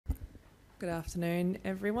Good afternoon,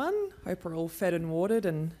 everyone. Hope we're all fed and watered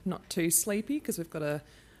and not too sleepy because we've got a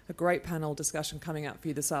great panel discussion coming up for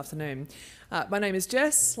you this afternoon. My name is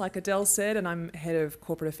Jess, like Adele said, and I'm Head of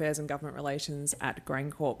Corporate Affairs and Government Relations at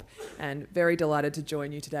GrainCorp, and very delighted to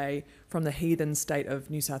join you today from the heathen state of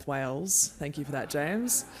New South Wales. Thank you for that,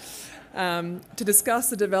 James. To discuss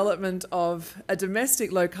the development of a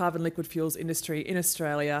domestic low-carbon liquid fuels industry in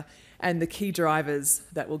Australia and the key drivers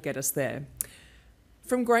that will get us there.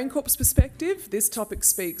 From GrainCorp's perspective, this topic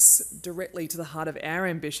speaks directly to the heart of our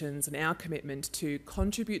ambitions and our commitment to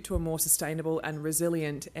contribute to a more sustainable and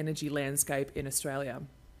resilient energy landscape in Australia.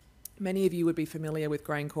 Many of you would be familiar with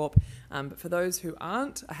GrainCorp, but for those who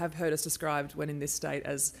aren't, I have heard us described when in this state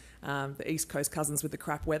as the East Coast cousins with the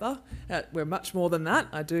crap weather. We're much more than that,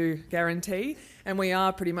 I do guarantee, and we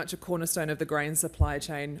are pretty much a cornerstone of the grain supply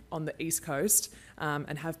chain on the East Coast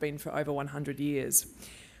and have been for over 100 years.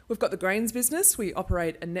 We've got the grains business. We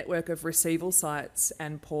operate a network of receival sites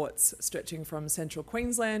and ports stretching from central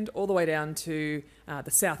Queensland all the way down to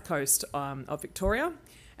the south coast of Victoria.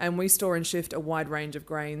 And we store and shift a wide range of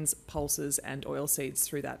grains, pulses and oilseeds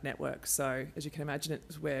through that network. So as you can imagine,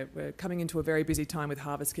 we're coming into a very busy time with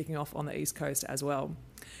harvest kicking off on the East Coast as well.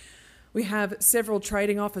 We have several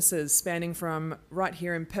trading offices spanning from right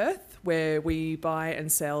here in Perth, where we buy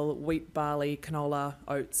and sell wheat, barley, canola,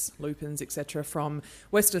 oats, lupins, etc. from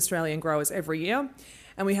Western Australian growers every year.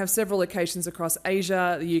 And we have several locations across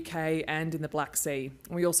Asia, the UK and in the Black Sea.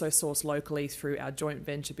 We also source locally through our joint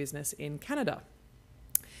venture business in Canada.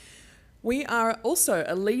 We are also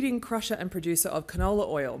a leading crusher and producer of canola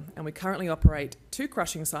oil, and we currently operate 2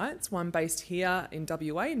 crushing sites, one based here in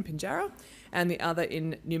WA in Pinjarra and the other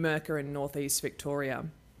in Numurkah in northeast Victoria.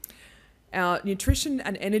 Our nutrition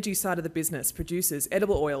and energy side of the business produces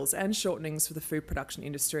edible oils and shortenings for the food production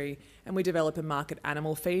industry, and we develop and market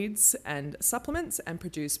animal feeds and supplements and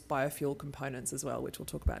produce biofuel components as well, which we'll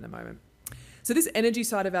talk about in a moment. So this energy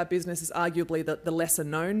side of our business is arguably the lesser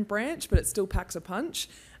known branch, but it still packs a punch.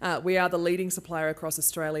 We are the leading supplier across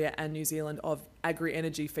Australia and New Zealand of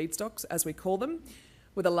agri-energy feedstocks, as we call them.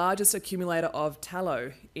 We're the largest accumulator of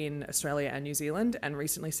tallow in Australia and New Zealand and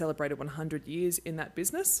recently celebrated 100 years in that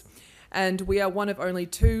business. And we are one of only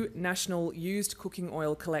 2 national used cooking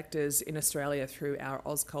oil collectors in Australia through our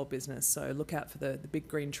Auscol business. So look out for the big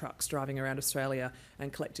green trucks driving around Australia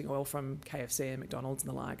and collecting oil from KFC and McDonald's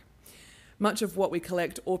and the like. Much of what we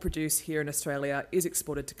collect or produce here in Australia is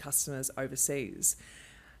exported to customers overseas.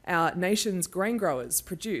 Our nation's grain growers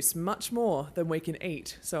produce much more than we can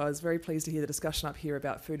eat. So I was very pleased to hear the discussion up here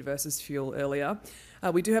about food versus fuel earlier.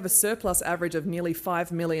 We do have a surplus average of nearly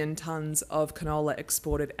 5 million tonnes of canola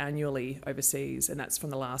exported annually overseas, and that's from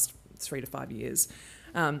the last 3 to 5 years.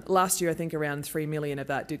 Last year, I think around 3 million of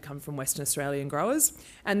that did come from Western Australian growers,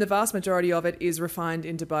 and the vast majority of it is refined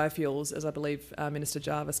into biofuels, as I believe Minister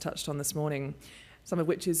Jarvis touched on this morning, some of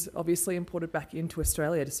which is obviously imported back into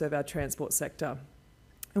Australia to serve our transport sector.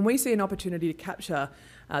 And we see an opportunity to capture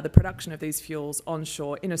the production of these fuels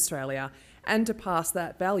onshore in Australia and to pass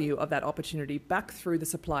that value of that opportunity back through the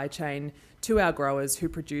supply chain to our growers who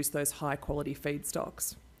produce those high quality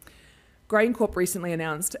feedstocks. GrainCorp recently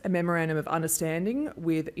announced a memorandum of understanding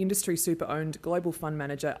with industry super-owned global fund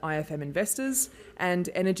manager IFM Investors and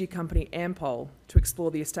energy company Ampol to explore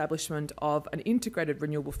the establishment of an integrated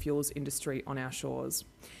renewable fuels industry on our shores.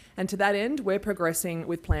 And to that end, we're progressing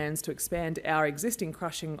with plans to expand our existing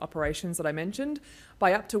crushing operations that I mentioned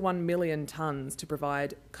by up to 1 million tonnes to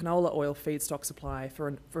provide canola oil feedstock supply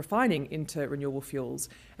for refining into renewable fuels.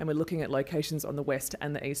 And we're looking at locations on the west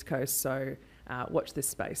and the east coast, so watch this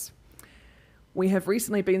space. We have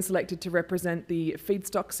recently been selected to represent the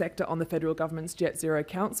feedstock sector on the federal government's Jet Zero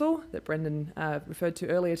Council that Brendan referred to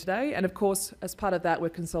earlier today. And of course, as part of that, we're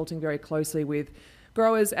consulting very closely with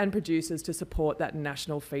growers and producers to support that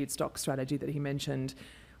national feedstock strategy that he mentioned,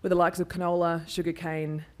 with the likes of canola,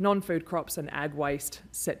 sugarcane, non-food crops and ag waste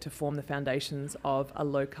set to form the foundations of a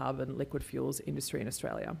low-carbon liquid fuels industry in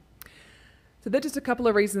Australia. So they're just a couple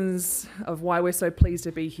of reasons of why we're so pleased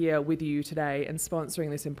to be here with you today and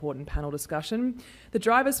sponsoring this important panel discussion. The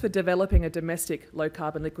drivers for developing a domestic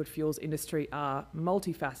low-carbon liquid fuels industry are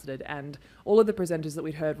multifaceted, and all of the presenters that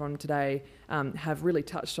we've heard from today have really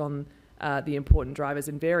touched on the important drivers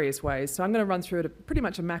in various ways. So I'm going to run through it at pretty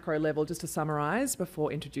much a macro level just to summarise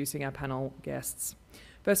before introducing our panel guests.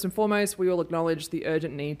 First and foremost, we all acknowledge the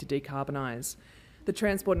urgent need to decarbonise. The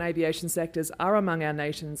transport and aviation sectors are among our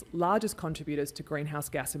nation's largest contributors to greenhouse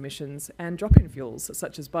gas emissions, and drop-in fuels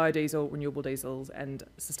such as biodiesel, renewable diesels and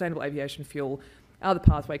sustainable aviation fuel are the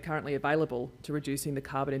pathway currently available to reducing the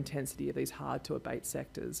carbon intensity of these hard-to-abate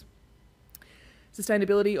sectors.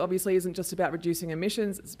 Sustainability obviously isn't just about reducing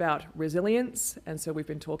emissions, it's about resilience. And so we've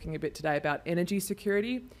been talking a bit today about energy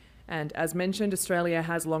security. And as mentioned, Australia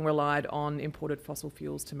has long relied on imported fossil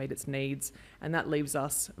fuels to meet its needs, and that leaves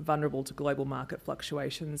us vulnerable to global market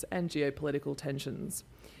fluctuations and geopolitical tensions.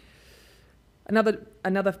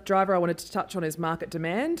 Another driver I wanted to touch on is market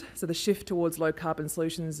demand. So the shift towards low carbon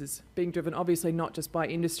solutions is being driven obviously not just by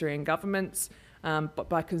industry and governments, but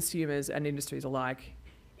by consumers and industries alike.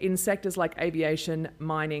 In sectors like aviation,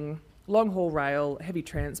 mining, long-haul rail, heavy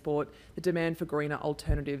transport, the demand for greener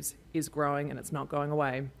alternatives is growing and it's not going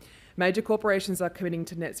away. Major corporations are committing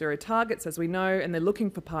to net zero targets, as we know, and they're looking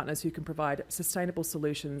for partners who can provide sustainable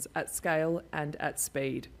solutions at scale and at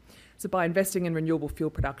speed. So by investing in renewable fuel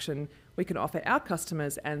production, we can offer our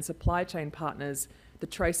customers and supply chain partners the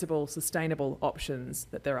traceable, sustainable options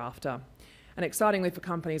that they're after. And excitingly for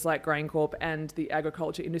companies like GrainCorp and the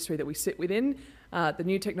agriculture industry that we sit within, the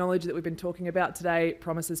new technology that we've been talking about today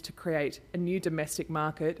promises to create a new domestic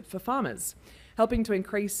market for farmers, helping to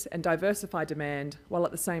increase and diversify demand while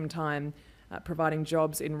at the same time providing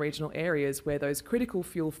jobs in regional areas where those critical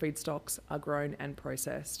fuel feedstocks are grown and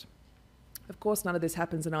processed. Of course, none of this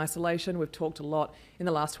happens in isolation. We've talked a lot in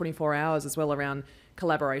the last 24 hours as well around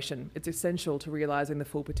collaboration. It's essential to realising the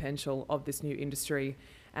full potential of this new industry.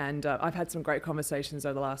 And I've had some great conversations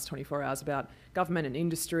over the last 24 hours about government and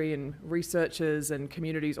industry and researchers and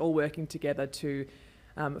communities all working together to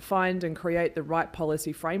find and create the right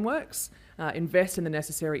policy frameworks, invest in the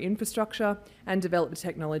necessary infrastructure, and develop the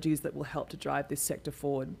technologies that will help to drive this sector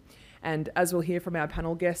forward. And as we'll hear from our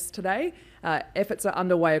panel guests today, efforts are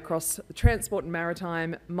underway across the transport and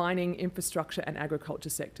maritime, mining, infrastructure and agriculture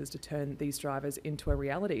sectors to turn these drivers into a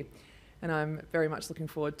reality. And I'm very much looking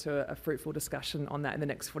forward to a fruitful discussion on that in the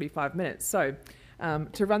next 45 minutes. So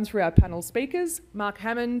to run through our panel speakers, Mark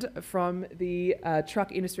Hammond from the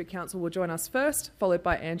Truck Industry Council will join us first, followed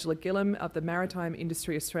by Angela Gillham of the Maritime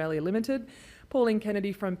Industry Australia Limited. Pauline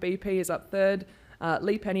Kennedy from BP is up third.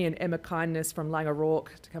 Leigh, Penney and Emma Kindness from Laing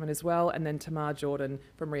O'Rourke to come in as well, and then Tamar Jordan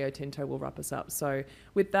from Rio Tinto will wrap us up. So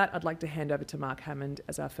with that, I'd like to hand over to Mark Hammond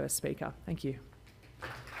as our first speaker. Thank you.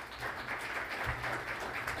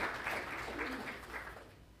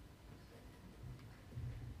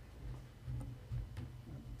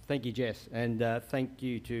 Thank you, Jess, and thank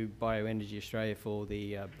you to Bioenergy Australia for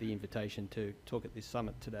the invitation to talk at this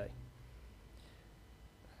summit today.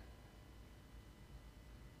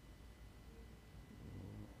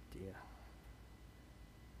 Dear.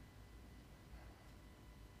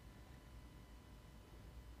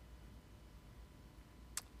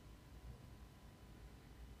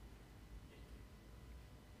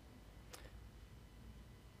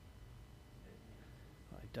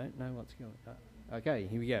 I don't know what's going on. Okay,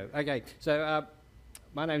 here we go. Okay, so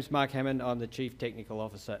my name's Mark Hammond. I'm the Chief Technical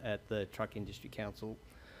Officer at the Truck Industry Council,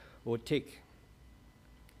 or TIC.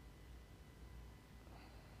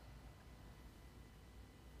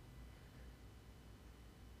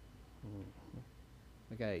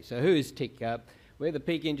 Okay, so who is TIC? We're the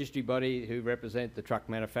peak industry body who represent the truck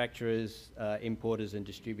manufacturers, importers and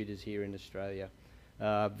distributors here in Australia.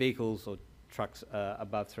 Vehicles or trucks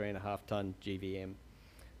above 3.5 tonne GVM.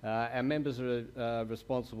 Our members are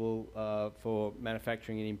responsible for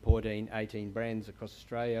manufacturing and importing 18 brands across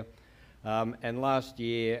Australia. And last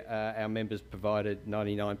year, our members provided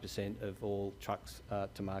 99% of all trucks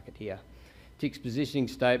to market here. TIC's positioning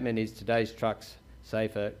statement is today's trucks,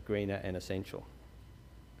 safer, greener and essential.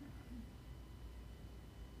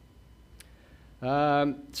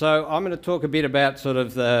 So I'm going to talk a bit about sort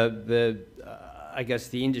of I guess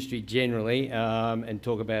the industry generally and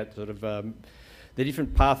talk about sort of the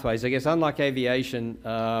different pathways. I guess unlike aviation,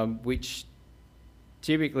 which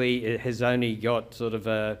typically it has only got sort of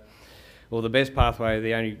the best pathway,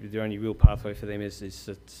 the only real pathway for them is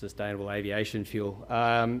sustainable aviation fuel.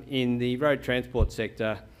 In the road transport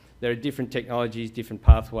sector, there are different technologies, different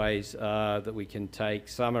pathways that we can take.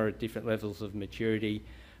 Some are at different levels of maturity.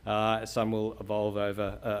 Some will evolve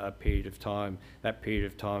over a period of time. That period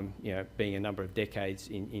of time, you know, being a number of decades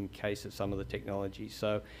in case of some of the technologies.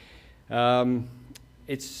 So.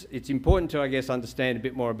 It's important to, I guess, understand a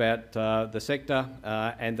bit more about the sector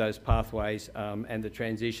and those pathways and the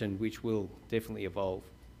transition, which will definitely evolve.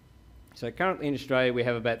 So currently in Australia, we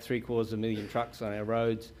have about 750,000 trucks on our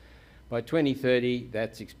roads. By 2030,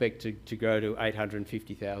 that's expected to grow to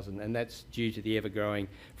 850,000, and that's due to the ever-growing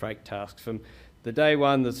freight tasks. From the day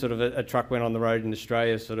one that sort of a truck went on the road in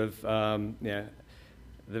Australia, sort of, you know,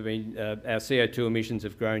 our CO2 emissions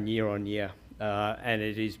have grown year on year. And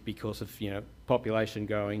it is because of, you know, population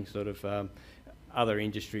growing, sort of other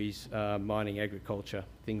industries, mining, agriculture,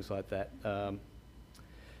 things like that.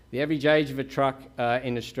 The average age of a truck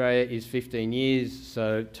in Australia is 15 years,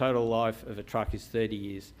 so total life of a truck is 30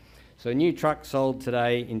 years. So a new truck sold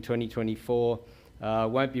today in 2024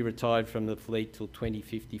 won't be retired from the fleet till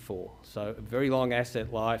 2054. So a very long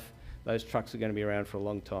asset life. Those trucks are going to be around for a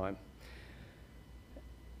long time.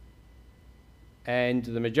 And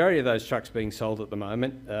the majority of those trucks being sold at the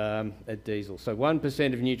moment are diesel. So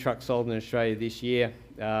 1% of new trucks sold in Australia this year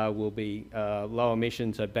will be low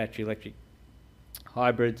emission, so battery electric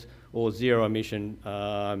hybrids, or zero emission,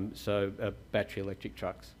 battery electric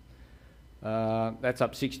trucks. That's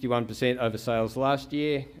up 61% over sales last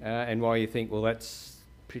year, and while you think, well, that's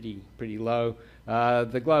pretty low,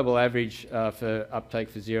 the global average for uptake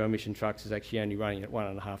for zero emission trucks is actually only running at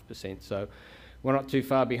 1.5%. So we're not too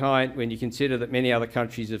far behind when you consider that many other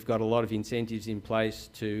countries have got a lot of incentives in place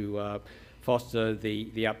to foster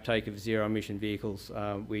the uptake of zero emission vehicles.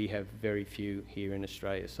 We have very few here in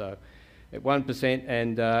Australia. So at 1%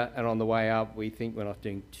 and on the way up, we think we're not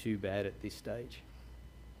doing too bad at this stage.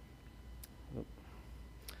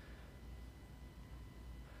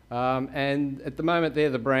 And at the moment, they're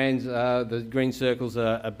the brands. The green circles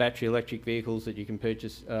are battery electric vehicles that you can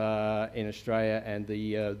purchase in Australia, and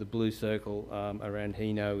the blue circle around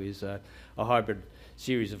Hino is a hybrid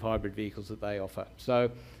series of hybrid vehicles that they offer.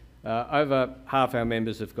 So over half our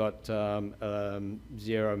members have got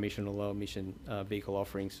zero emission or low emission vehicle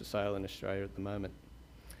offerings for sale in Australia at the moment.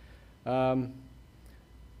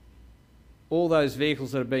 All those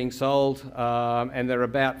vehicles that are being sold, and there are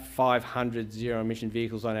about 500 zero-emission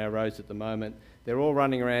vehicles on our roads at the moment, they're all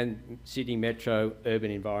running around city, metro,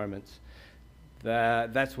 urban environments.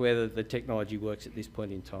 That's where the technology works at this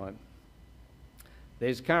point in time.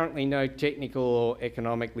 There's currently no technical or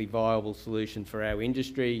economically viable solution for our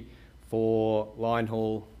industry for line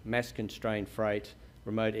haul, mass-constrained freight,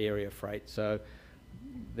 remote area freight. So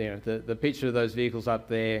the picture of those vehicles up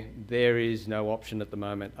there, there is no option at the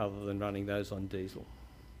moment other than running those on diesel.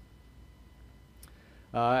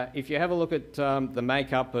 If you have a look at the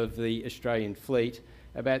makeup of the Australian fleet,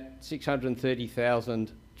 about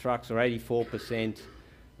 630,000 trucks, or 84%,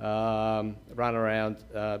 run around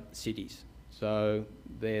cities. So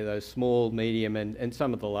they're those small, medium, and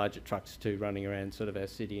some of the larger trucks too, running around sort of our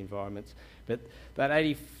city environments. But that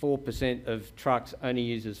 84% of trucks only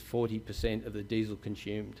uses 40% of the diesel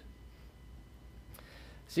consumed.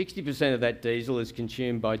 60% of that diesel is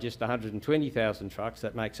consumed by just 120,000 trucks.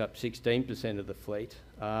 That makes up 16% of the fleet.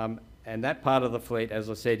 And that part of the fleet, as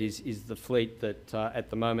I said, is the fleet that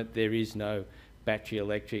at the moment there is no battery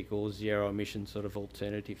electric or zero emission sort of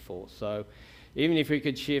alternative for. So even if we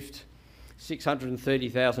could shift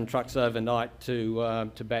 630,000 trucks overnight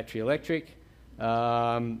to battery electric,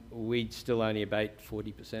 we'd still only abate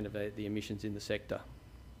 40% of the emissions in the sector.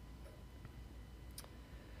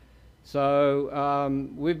 So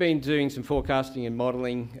we've been doing some forecasting and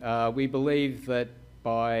modelling. We believe that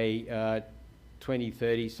by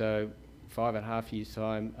 2030, so 5.5 years'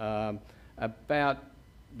 time, about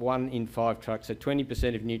 1 in 5 trucks, so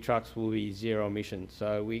 20% of new trucks will be zero emission.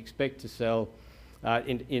 So we expect to sell,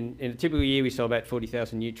 in a typical year we sell about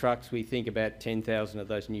 40,000 new trucks. We think about 10,000 of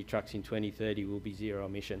those new trucks in 2030 will be zero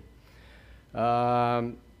emission.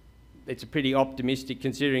 It's a pretty optimistic,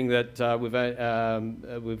 considering that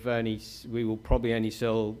we will probably only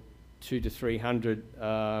sell 200 to 300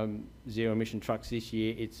 zero emission trucks this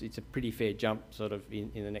year. It's a pretty fair jump sort of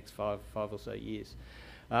in the next five or so years.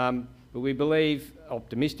 But we believe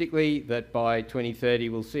optimistically that by 2030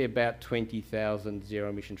 we'll see about 20,000 zero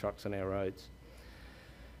emission trucks on our roads.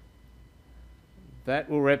 That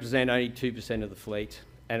will represent only 2% of the fleet,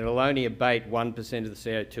 and it'll only abate 1% of the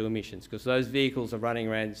CO2 emissions, because those vehicles are running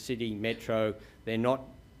around city, metro. They're not,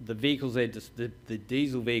 the vehicles the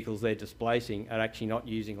diesel vehicles they're displacing are actually not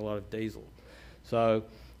using a lot of diesel. So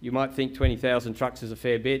you might think 20,000 trucks is a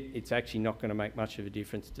fair bit. It's actually not going to make much of a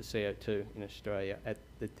difference to CO2 in Australia at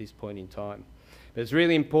this point in time. But it's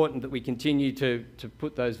really important that we continue to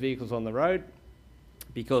put those vehicles on the road,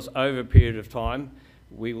 because over a period of time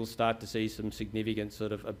we will start to see some significant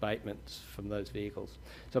sort of abatements from those vehicles.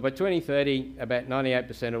 So by 2030, about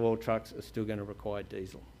 98% of all trucks are still going to require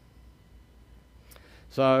diesel.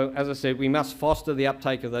 So as I said, we must foster the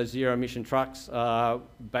uptake of those zero emission trucks,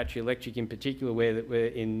 battery electric in particular, where we're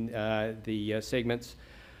in the segments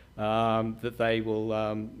that they will,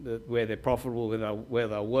 where they're profitable, where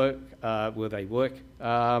they work.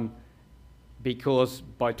 Because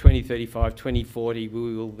by 2035, 2040,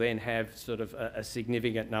 we will then have sort of a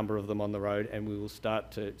significant number of them on the road, and we will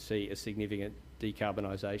start to see a significant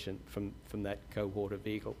decarbonisation from that cohort of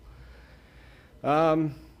vehicle.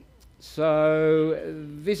 So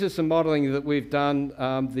this is some modelling that we've done.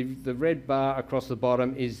 The red bar across the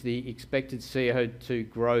bottom is the expected CO2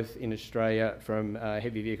 growth in Australia from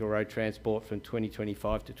heavy vehicle road transport from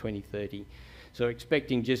 2025 to 2030. So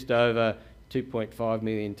expecting just over 2.5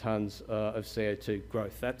 million tonnes of CO2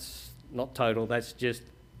 growth. That's not total, that's just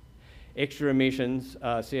extra emissions,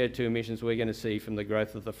 CO2 emissions we're going to see from the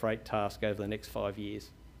growth of the freight task over the next 5 years.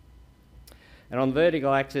 And on the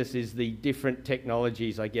vertical axis is the different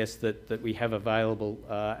technologies, I guess, that we have available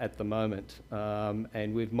at the moment.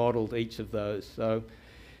 And we've modelled each of those. So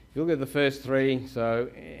if you look at the first three, so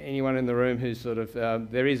anyone in the room who's sort of,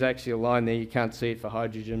 there is actually a line there, you can't see it for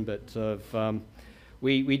hydrogen, but sort of,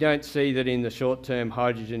 we don't see that in the short term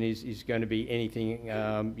hydrogen is going to be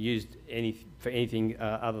anything used for anything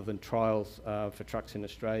other than trials for trucks in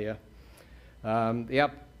Australia. The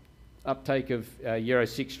uptake of Euro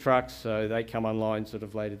 6 trucks, so they come online sort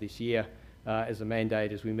of later this year as a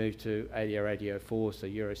mandate as we move to ADO 804, so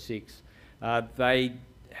Euro 6. They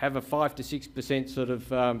have a 5 to 6% sort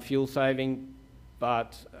of fuel saving,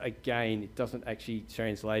 but again, it doesn't actually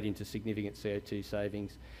translate into significant CO2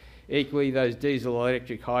 savings. Equally, those diesel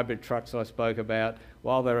electric hybrid trucks I spoke about,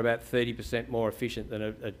 while they're about 30% more efficient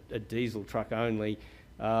than a diesel truck only,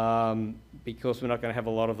 because we're not going to have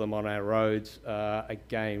a lot of them on our roads,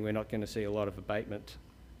 again, we're not going to see a lot of abatement.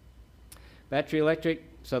 Battery electric,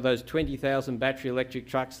 so those 20,000 battery electric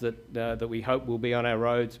trucks that we hope will be on our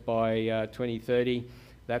roads by 2030,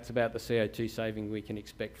 that's about the CO2 saving we can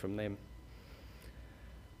expect from them.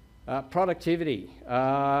 Productivity.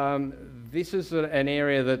 This is an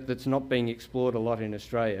area that's not being explored a lot in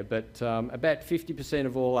Australia, but about 50%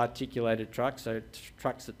 of all articulated trucks, so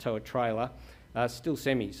trucks that tow a trailer, are still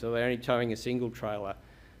semis, so they're only towing a single trailer.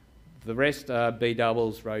 The rest are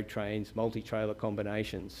B-doubles, road trains, multi-trailer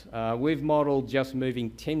combinations. We've modelled just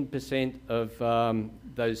moving 10% of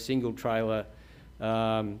those single trailer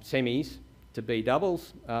semis to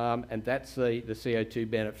B-doubles, and that's the CO2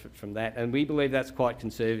 benefit from that. And we believe that's quite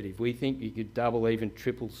conservative. We think you could double, even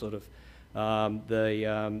triple sort of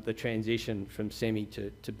the transition from semi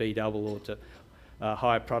to B-double or to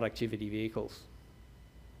higher productivity vehicles.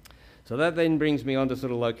 So that then brings me on to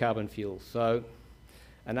sort of low carbon fuels. So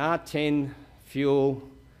an R10 fuel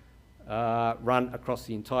run across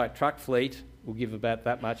the entire truck fleet will give about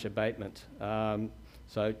that much abatement.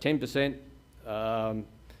 So 10%,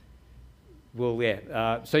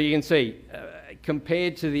 so you can see,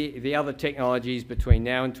 compared to the other technologies between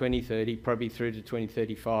now and 2030, probably through to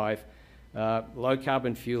 2035, low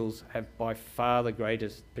carbon fuels have by far the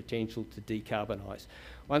greatest potential to decarbonise.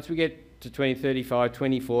 Once we get to 2035,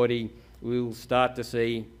 2040, we'll start to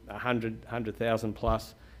see 100,000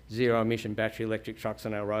 plus zero emission battery electric trucks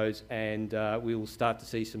on our roads, and we will start to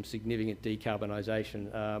see some significant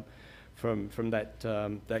decarbonisation from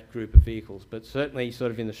that group of vehicles. But certainly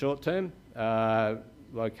sort of in the short term,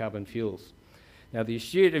 low carbon fuels. Now the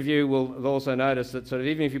astute of you will also notice that sort of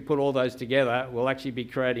even if you put all those together, we'll actually be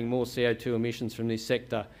creating more CO2 emissions from this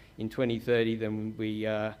sector in 2030 than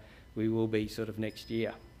we will be sort of next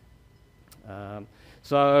year.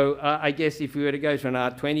 So I guess if we were to go to an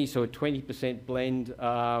R20, so a 20% blend,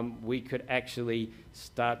 we could actually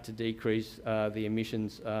start to decrease the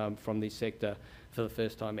emissions from this sector for the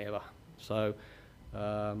first time ever. So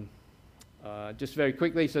just very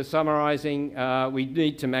quickly, so summarising, we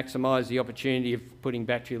need to maximise the opportunity of putting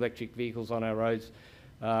battery electric vehicles on our roads.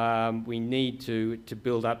 We need to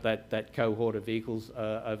build up that cohort of vehicles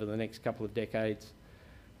over the next couple of decades.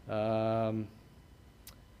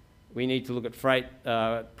 We need to look at freight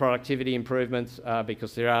productivity improvements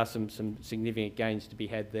because there are some significant gains to be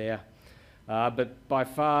had there. But by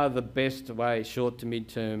far the best way, short to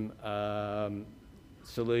mid-term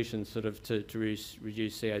solutions sort of to reduce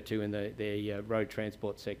CO2 in the road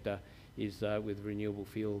transport sector is with renewable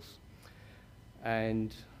fuels.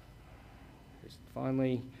 And just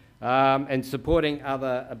finally, and supporting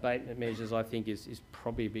other abatement measures I think is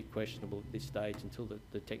probably a bit questionable at this stage until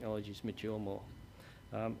the technologies mature more.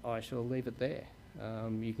 I shall leave it there.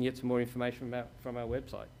 You can get some more information from our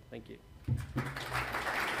website. Thank you.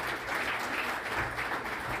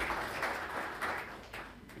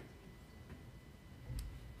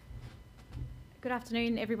 Good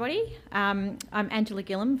afternoon, everybody. I'm Angela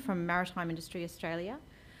Gillham from Maritime Industry Australia.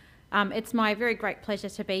 It's my very great pleasure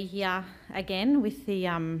to be here again with the,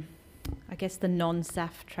 I guess, the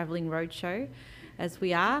non-SAF travelling roadshow, as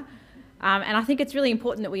we are. And I think it's really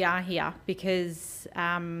important that we are here because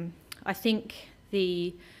I think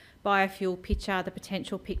the biofuel picture, the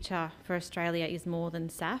potential picture for Australia is more than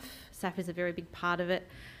SAF. SAF is a very big part of it,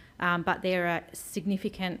 but there are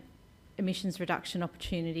significant emissions reduction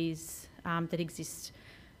opportunities that exist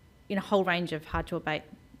in a whole range of hard-to-abate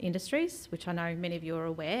industries, which I know many of you are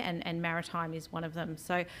aware, and maritime is one of them.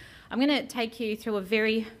 So I'm going to take you through a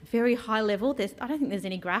very, very high level. I don't think there's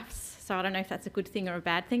any graphs, so I don't know if that's a good thing or a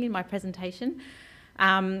bad thing in my presentation.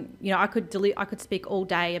 I could speak all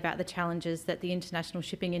day about the challenges that the international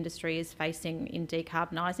shipping industry is facing in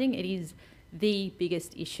decarbonising. It is the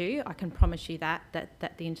biggest issue, I can promise you that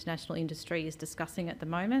the international industry is discussing at the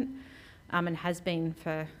moment, and has been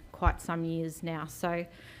for quite some years now. So,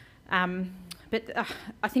 but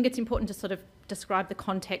I think it's important to sort of describe the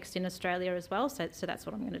context in Australia as well, so that's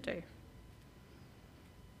what I'm going to do.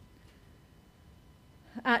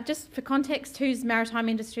 Just for context, who's Maritime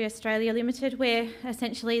Industry Australia Limited? We're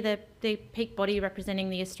essentially the peak body representing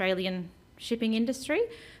the Australian shipping industry,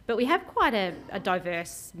 but we have quite a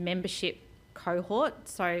diverse membership cohort.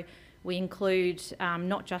 So we include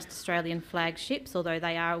not just Australian flag ships, although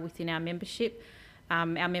they are within our membership. Our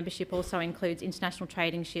membership also includes international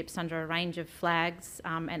trading ships under a range of flags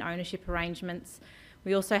and ownership arrangements.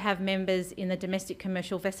 We also have members in the domestic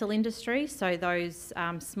commercial vessel industry, so those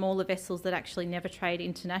smaller vessels that actually never trade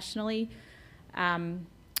internationally,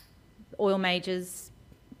 oil majors,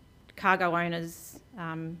 cargo owners,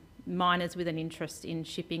 miners with an interest in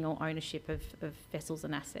shipping or ownership of vessels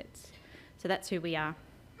and assets. So that's who we are.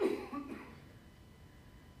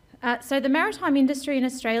 So the maritime industry in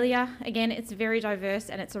Australia, again, it's very diverse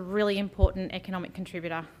and it's a really important economic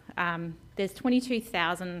contributor. There's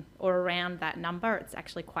 22,000 or around that number. It's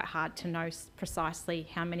actually quite hard to know precisely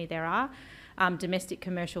how many there are, domestic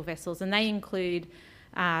commercial vessels, and they include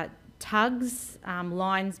tugs,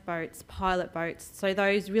 lines boats, pilot boats, so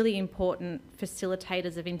those really important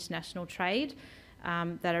facilitators of international trade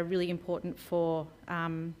that are really important for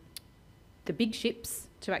the big ships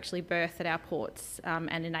to actually berth at our ports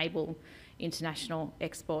and enable international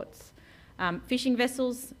exports. Fishing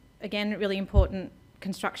vessels, again, really important.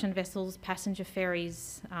 Construction vessels, passenger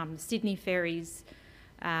ferries, Sydney ferries,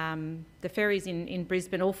 the ferries in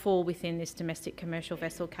Brisbane all fall within this domestic commercial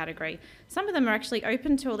vessel category. Some of them are actually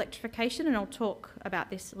open to electrification, and I'll talk about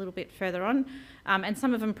this a little bit further on. And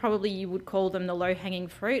some of them probably you would call them the low-hanging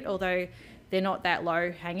fruit, although they're not that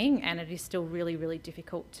low-hanging, and it is still really, really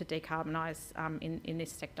difficult to decarbonise in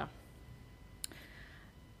this sector.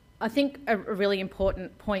 I think a really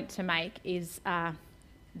important point to make is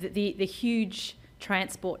the huge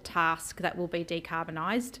transport task that will be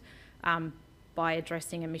decarbonised by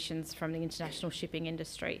addressing emissions from the international shipping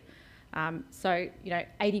industry. So,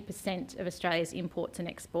 80% of Australia's imports and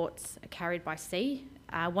exports are carried by sea.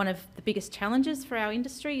 One of the biggest challenges for our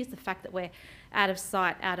industry is the fact that we're out of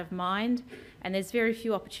sight, out of mind, and there's very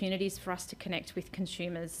few opportunities for us to connect with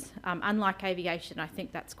consumers. Unlike aviation, I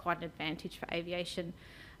think that's quite an advantage for aviation.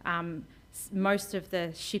 Most of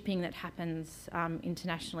the shipping that happens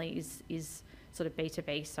internationally is sort of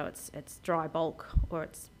B2B, so it's dry bulk or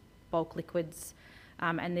it's bulk liquids,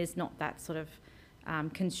 and there's not that sort of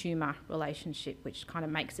consumer relationship, which kind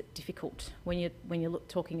of makes it difficult when you're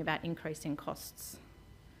talking about increasing costs.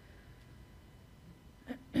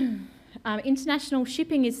 International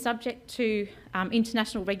shipping is subject to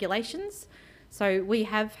international regulations, so we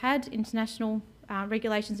have had international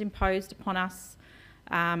regulations imposed upon us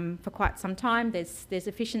for quite some time. There's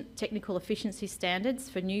technical efficiency standards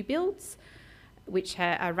for new builds, which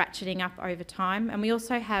are ratcheting up over time, and we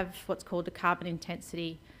also have what's called the carbon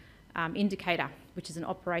intensity indicator, which is an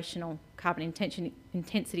operational carbon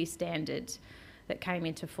intensity standard that came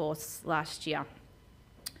into force last year.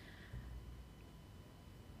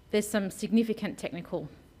 There's some significant technical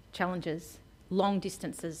challenges, long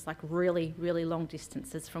distances, like really, really long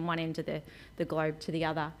distances from one end of the globe to the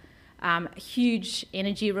other. Huge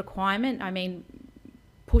energy requirement. I mean,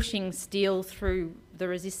 pushing steel through the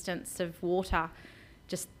resistance of water,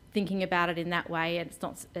 just thinking about it in that way, it's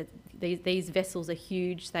not. These vessels are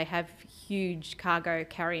huge. They have huge cargo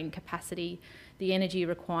carrying capacity. The energy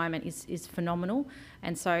requirement is phenomenal,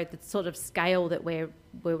 and so the sort of scale that we're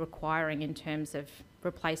requiring in terms of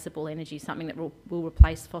replaceable energy, something that will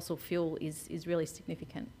replace fossil fuel, is really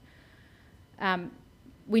significant.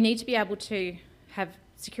 We need to be able to have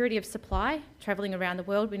security of supply travelling around the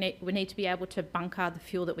world. We need to be able to bunker the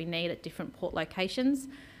fuel that we need at different port locations,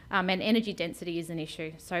 and energy density is an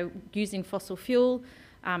issue. So using fossil fuel,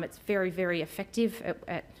 it's very, very effective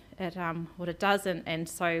at what it does, and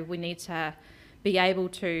so we need to be able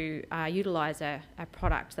to utilise a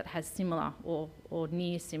product that has similar or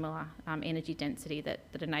near similar energy density that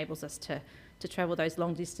enables us to travel those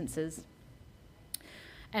long distances.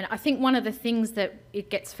 And I think one of the things that it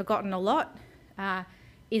gets forgotten a lot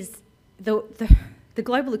is the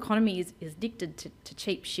global economy is addicted to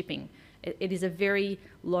cheap shipping, It is a very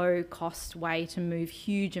low-cost way to move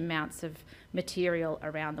huge amounts of material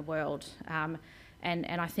around the world. And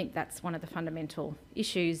I think that's one of the fundamental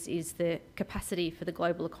issues, is the capacity for the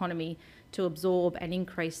global economy to absorb an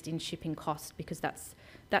increase in shipping costs, because that's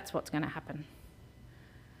what's going to happen.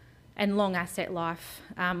 And long asset life,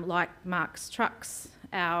 like Mark's trucks,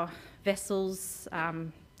 our vessels,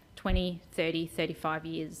 20, 30, 35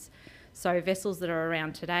 years. So vessels that are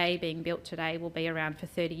around today, being built today, will be around for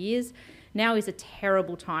 30 years. Now is a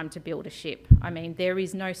terrible time to build a ship. I mean, there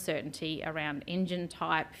is no certainty around engine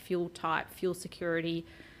type, fuel security,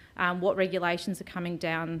 what regulations are coming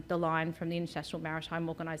down the line from the International Maritime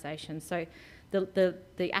Organisation. So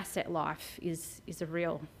the asset life is a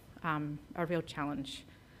real challenge,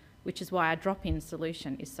 which is why our drop-in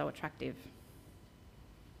solution is so attractive.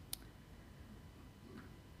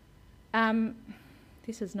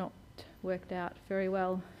 This has not worked out very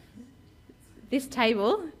well. This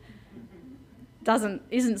table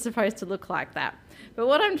isn't supposed to look like that. But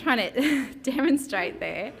what I'm trying to demonstrate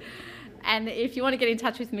there, and if you want to get in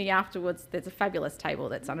touch with me afterwards, there's a fabulous table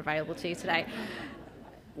that's unavailable to you today.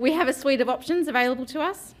 We have a suite of options available to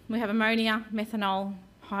us. We have ammonia, methanol,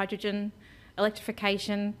 hydrogen,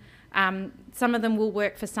 electrification. Some of them will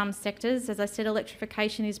work for some sectors. As I said,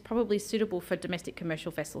 electrification is probably suitable for domestic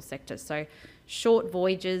commercial vessel sectors. So short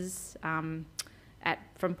voyages from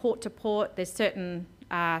port to port, there's certain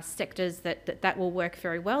sectors that will work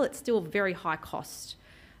very well. It's still very high cost,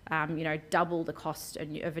 double the cost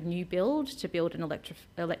of a new build to build an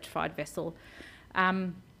electrified vessel.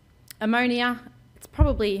 Ammonia, it's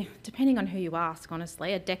probably, depending on who you ask,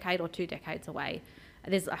 honestly, a decade or 2 decades away.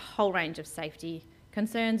 There's a whole range of safety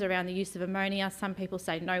concerns around the use of ammonia. Some people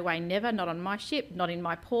say, no way, never, not on my ship, not in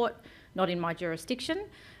my port, not in my jurisdiction,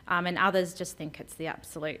 and others just think it's the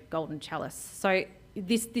absolute golden chalice. So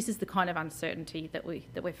this is the kind of uncertainty that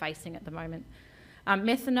we're facing at the moment.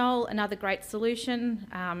 Methanol, another great solution.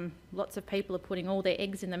 Lots of people are putting all their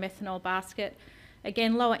eggs in the methanol basket.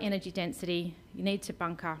 Again, lower energy density. You need to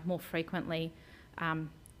bunker more frequently.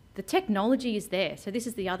 The technology is there, so this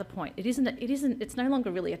is the other point. It's no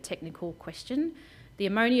longer really a technical question. The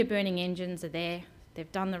ammonia burning engines are there.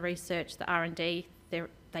 They've done the research, the R&D.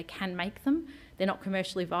 They can make them. They're not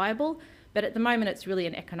commercially viable, but at the moment it's really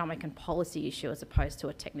an economic and policy issue as opposed to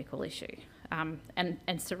a technical issue. And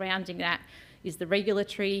surrounding that is the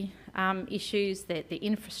regulatory issues, the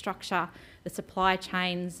infrastructure, the supply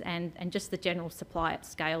chains, and just the general supply at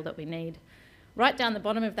scale that we need. Right down the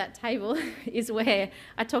bottom of that table is where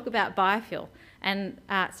I talk about biofuel. And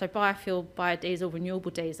so biofuel, biodiesel, renewable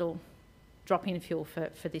diesel, drop-in fuel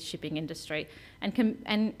for this shipping industry, and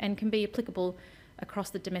can be applicable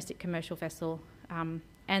across the domestic commercial vessel and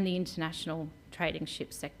the international trading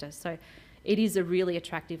ship sector. So it is a really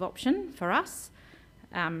attractive option for us,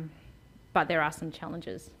 but there are some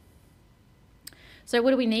challenges. So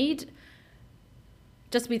what do we need?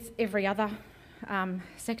 Just with every other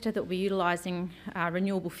sector that we're utilising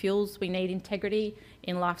renewable fuels, we need integrity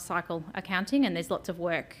in life cycle accounting, and there's lots of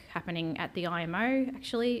work happening at the IMO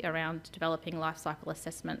actually around developing life cycle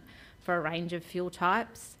assessment for a range of fuel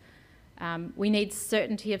types. We need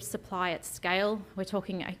certainty of supply at scale. We're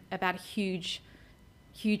talking about a huge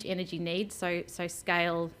energy need, so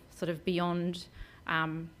scale sort of beyond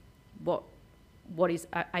what is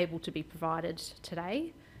able to be provided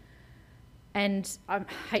today. And I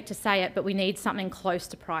hate to say it, but we need something close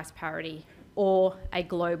to price parity, or a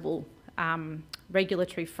global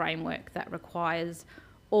regulatory framework that requires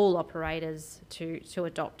all operators to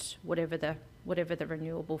adopt whatever the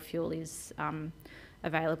renewable fuel is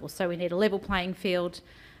available. So we need a level playing field.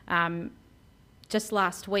 Just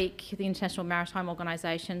last week, the International Maritime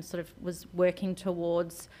Organisation sort of was working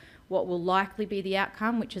towards what will likely be the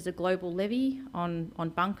outcome, which is a global levy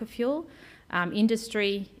on bunker fuel.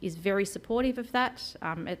 Industry is very supportive of that.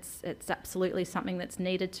 It's absolutely something that's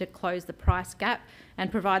needed to close the price gap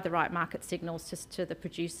and provide the right market signals to the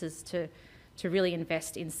producers to really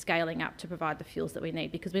invest in scaling up to provide the fuels that we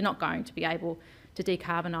need, because we're not going to be able to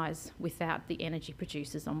decarbonise without the energy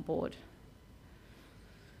producers on board.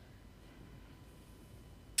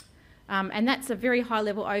 And that's a very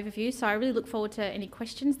high-level overview, so I really look forward to any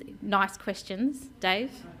questions, nice questions,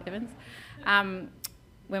 Dave, Evans,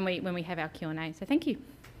 when we have our Q&A. So thank you.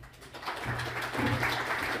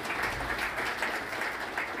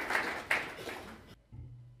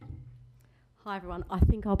 Hi everyone, I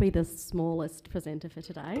think I'll be the smallest presenter for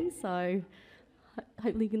today, so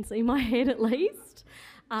hopefully you can see my head at least.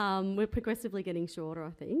 We're progressively getting shorter,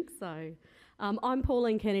 I think. So I'm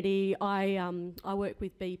Pauline Kennedy. I work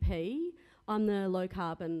with BP. I'm the Low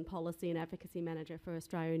Carbon Policy and Advocacy Manager for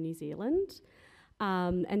Australia and New Zealand.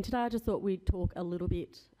 And today I just thought we'd talk a little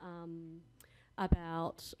bit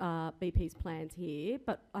about BP's plans here,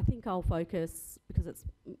 but I think I'll focus, because it's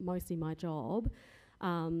mostly my job,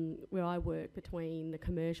 where I work between the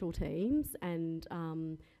commercial teams and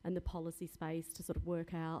the policy space to sort of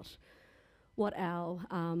work out what our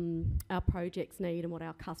projects need and what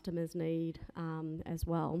our customers need as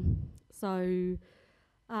well. So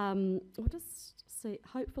we'll just see,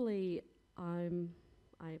 hopefully I'm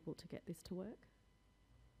able to get this to work.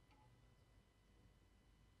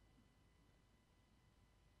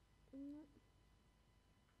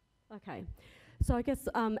 Okay, so I guess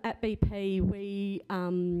at BP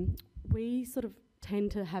we sort of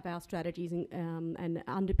tend to have our strategies and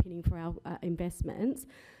underpinning for our investments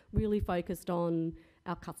really focused on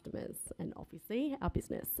our customers and obviously our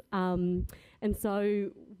business. And so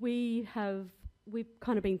we've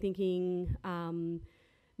kind of been thinking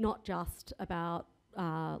not just about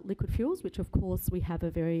liquid fuels, which of course we have a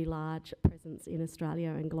very large presence in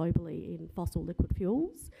Australia and globally in fossil liquid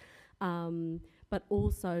fuels, but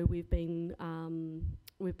also we've been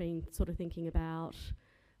sort of thinking about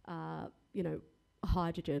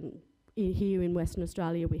hydrogen. Here in Western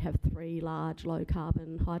Australia, we have 3 large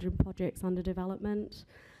low-carbon hydrogen projects under development.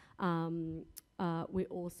 We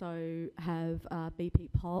also have BP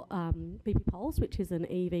Pulse, which is an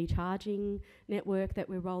EV charging network that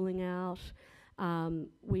we're rolling out.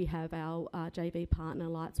 We have our JV partner,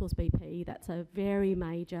 Lightsource BP. That's a very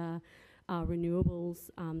major renewables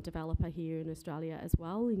developer here in Australia as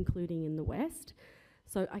well, including in the West.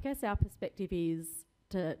 So I guess our perspective is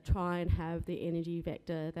to try and have the energy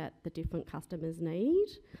vector that the different customers need.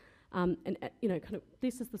 Kind of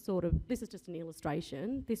this is just an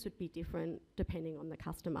illustration. This would be different depending on the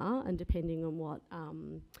customer and depending on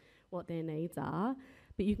what their needs are.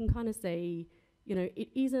 But you can kind of see, it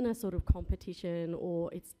isn't a sort of competition,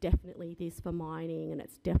 or it's definitely this for mining and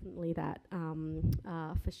it's definitely that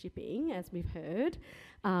for shipping, as we've heard.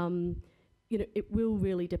 It will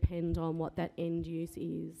really depend on what that end use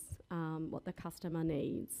is, what the customer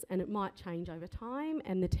needs, and it might change over time,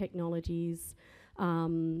 and the technologies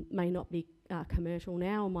may not be commercial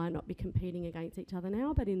now, or might not be competing against each other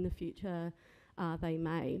now, but in the future they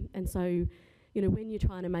may. And so, when you're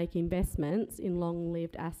trying to make investments in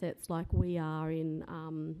long-lived assets like we are in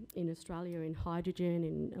Australia, in hydrogen,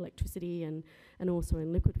 in electricity, and also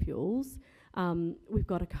in liquid fuels, we've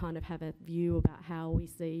got to kind of have a view about how we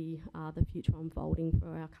see the future unfolding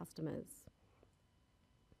for our customers.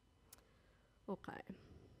 Okay.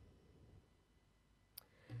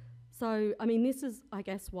 So, this is, I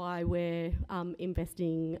guess, why we're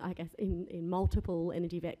investing, in multiple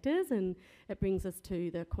energy vectors, and it brings us to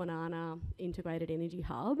the Kwinana Integrated Energy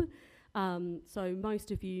Hub. So most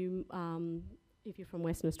of you, if you're from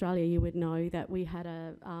Western Australia, you would know that we had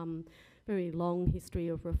a very long history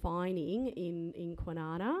of refining in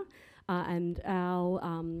Kwinana, and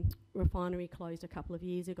our refinery closed a couple of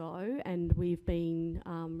years ago, and we've been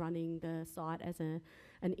running the site as an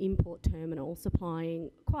import terminal,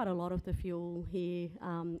 supplying quite a lot of the fuel here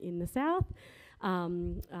in the south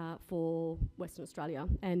for Western Australia,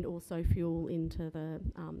 and also fuel into the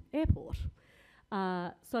airport.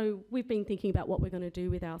 So we've been thinking about what we're going to do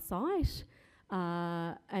with our site,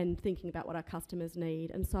 and thinking about what our customers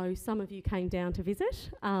need. And so some of you came down to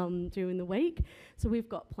visit during the week. So we've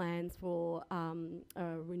got plans for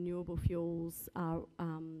a renewable fuels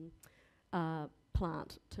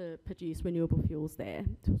plant to produce renewable fuels there.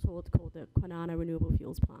 So it's called the Kwinana Renewable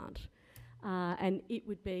Fuels Plant. And it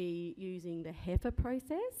would be using the HEFA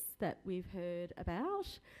process that we've heard about.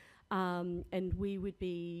 And we would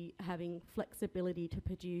be having flexibility to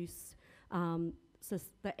produce so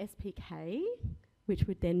the SPK, which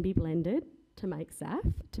would then be blended to make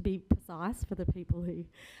SAF, to be precise for the people who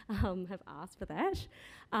have asked for that,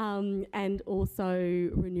 and also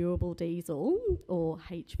renewable diesel, or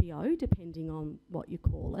HVO, depending on what you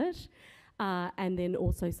call it, and then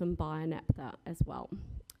also some bio-naphtha as well.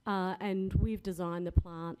 And we've designed the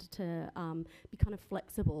plant to be kind of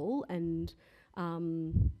flexible and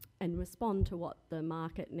respond to what the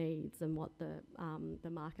market needs and what the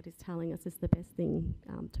market is telling us is the best thing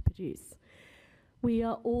to produce. We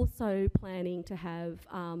are also planning to have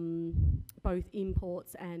both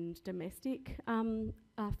imports and domestic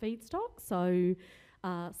feedstock. So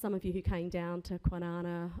some of you who came down to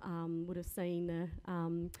Kwinana would have seen the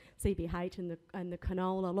CBH and the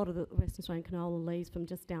canola. A lot of the Western Australian canola leaves from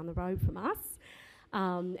just down the road from us.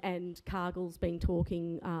 And Cargill's been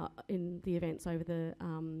talking in the events over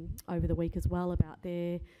the week as well about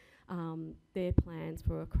their plans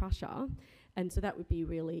for a crusher, and so that would be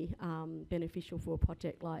really beneficial for a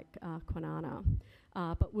project like Kwinana.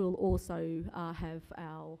 but we'll also have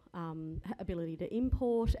our ability to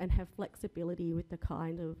import and have flexibility with the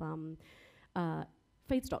kind of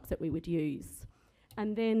feedstocks that we would use.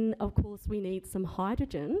 And then, of course, we need some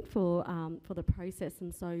hydrogen for the process,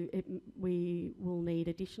 and so we will need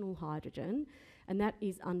additional hydrogen, and that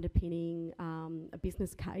is underpinning a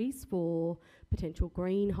business case for potential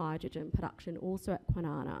green hydrogen production also at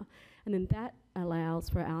Kwinana. And then that allows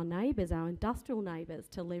for our neighbours, our industrial neighbours,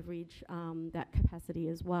 to leverage that capacity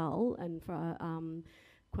as well, and for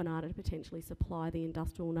Kwinana to potentially supply the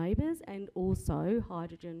industrial neighbours, and also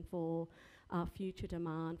hydrogen for future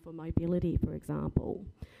demand for mobility, for example.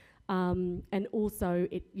 And also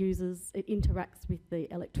it interacts with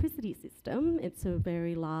the electricity system. It's a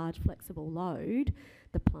very large flexible load,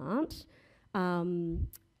 the plant. And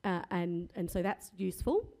so that's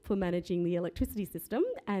useful for managing the electricity system.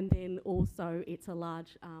 And then also it's a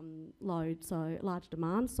large load, so large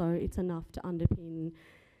demand, so it's enough to underpin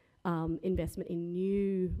investment in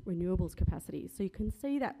new renewables capacity. So you can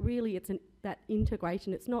see that really it's that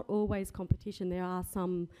integration. It's not always competition. There are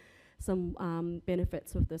some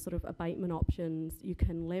benefits of the sort of abatement options. You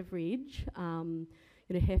can leverage,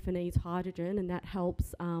 HEFA needs hydrogen, and that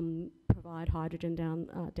helps provide hydrogen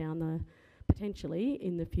down the potentially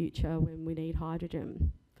in the future when we need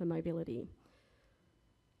hydrogen for mobility.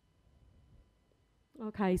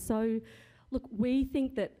 Okay, so look, we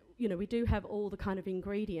think that we do have all the kind of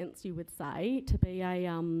ingredients, you would say, to be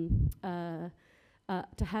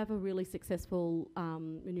to have a really successful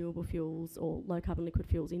renewable fuels or low carbon liquid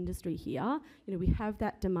fuels industry here. We have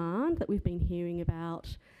that demand that we've been hearing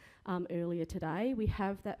about earlier today. We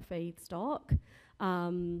have that feedstock.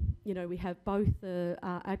 We have both the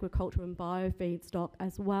agriculture and bio feedstock,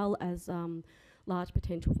 as well as large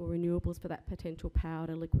potential for renewables for that potential power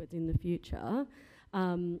to liquids in the future.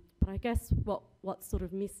 But I guess what's sort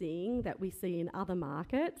of missing that we see in other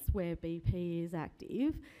markets where BP is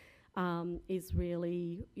active is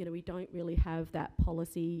really, we don't really have that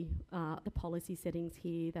policy, the policy settings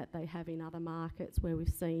here that they have in other markets where we've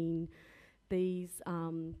seen these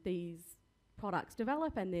products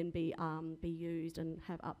develop and then be used and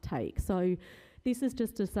have uptake. So this is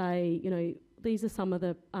just to say, these are some of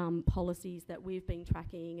the policies that we've been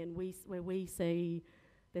tracking and where we see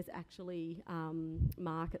there's actually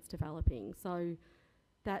markets developing. So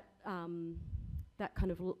that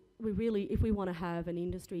kind of, we really, if we want to have an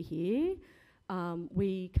industry here,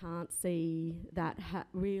 we can't see that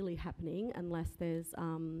really happening unless there's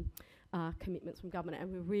commitments from government.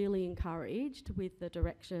 And we're really encouraged with the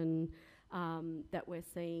direction that we're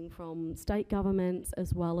seeing from state governments,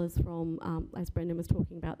 as well as from, as Brendan was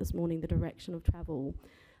talking about this morning, the direction of travel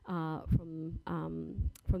from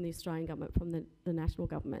the Australian government, from the national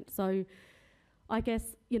government. So I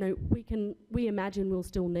guess, we imagine we'll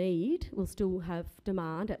still have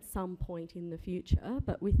demand at some point in the future,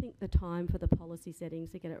 but we think the time for the policy settings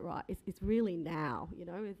to get it right is really now.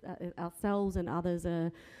 Ourselves and others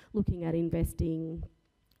are looking at investing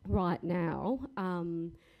right now.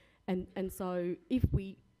 And so if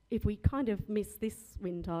we kind of miss this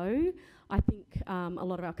window, I think a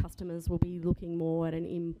lot of our customers will be looking more at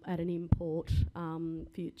an import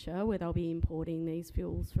future, where they'll be importing these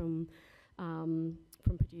fuels from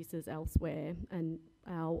producers elsewhere, and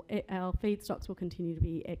our feedstocks will continue to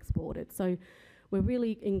be exported. So we're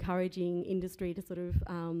really encouraging industry to sort of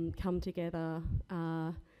come together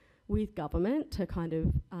with government to kind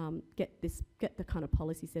of get the kind of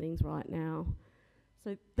policy settings right now.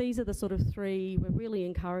 So these are the sort of three, we're really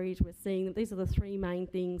encouraged, we're seeing that these are the three main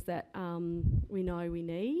things that we know we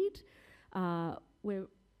need.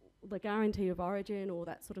 The guarantee of origin, or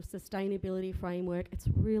that sort of sustainability framework, it's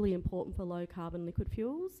really important for low carbon liquid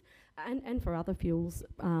fuels and for other fuels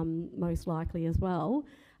most likely as well.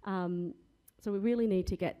 So we really need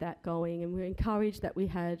to get that going, and we're encouraged that we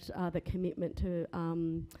had the commitment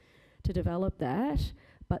to develop that.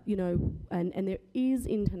 But, and there is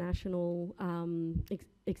international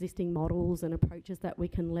existing models and approaches that we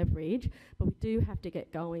can leverage, but we do have to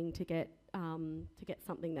get going to get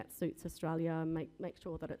something that suits Australia and make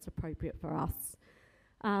sure that it's appropriate for us.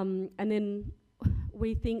 And then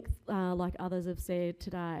we think, like others have said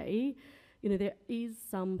today, there is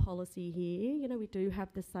some policy here. We do have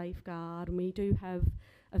the safeguard, and we do have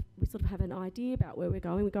we sort of have an idea about where we're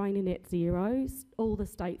going. We're going to net zero. All the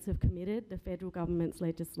states have committed. The federal government's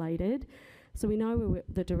legislated. So we know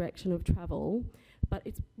the direction of travel, but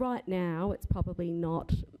right now it's probably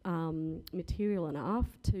not material enough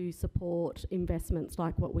to support investments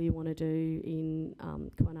like what we want to do in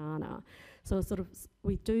Kwinana. So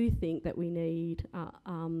we do think that we need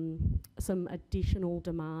some additional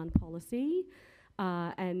demand policy,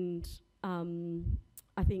 and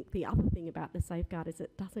I think the other thing about the safeguard is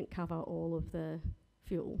it doesn't cover all of the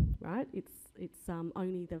fuel, right? It's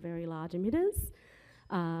only the very large emitters.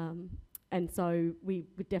 And so we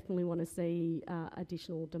would definitely want to see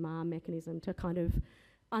additional demand mechanism to kind of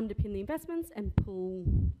underpin the investments and pull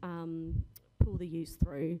the use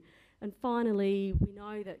through. And finally, we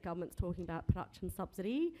know that government's talking about production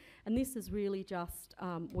subsidy, and this is really just,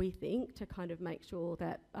 we think, to kind of make sure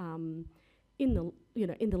that in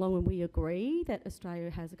the long run we agree that Australia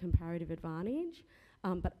has a comparative advantage,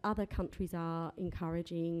 but other countries are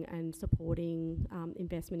encouraging and supporting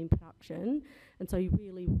investment in production, and so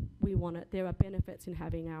we want it. There are benefits in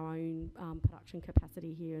having our own production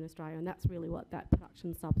capacity here in Australia, and that's really what that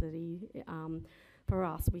production subsidy for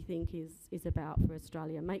us, we think, is about for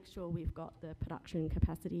Australia. Make sure we've got the production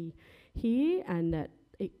capacity here and that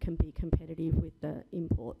it can be competitive with the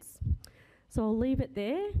imports. So I'll leave it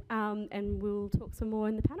there and we'll talk some more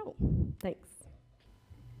in the panel. Thanks.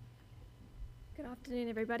 Good afternoon,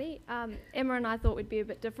 everybody. Emma and I thought we'd be a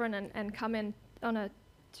bit different and come in on a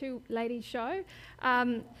two-lady show.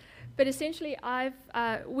 But essentially,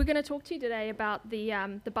 we're going to talk to you today about the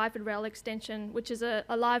Byford Rail Extension, which is a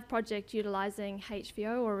live project utilising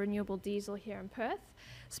HVO or renewable diesel here in Perth,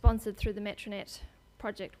 sponsored through the Metronet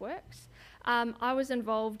project works. I was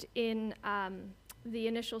involved in the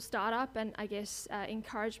initial startup and I guess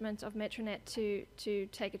encouragement of Metronet to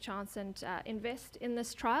take a chance and invest in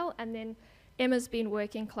this trial, and then Emma's been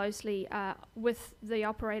working closely with the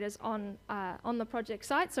operators on the project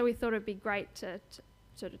site, so we thought it'd be great to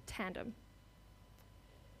sort of tandem.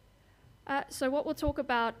 So what we'll talk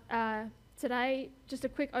about today, just a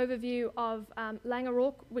quick overview of Laing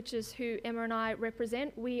O'Rourke, which is who Emma and I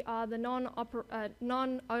represent. We are the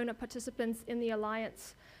non-owner participants in the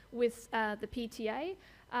alliance with the PTA,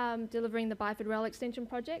 delivering the Byford Rail Extension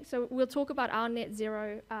project. So we'll talk about our net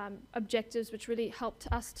zero objectives, which really helped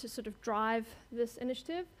us to sort of drive this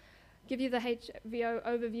initiative, give you the HVO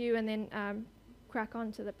overview, and then crack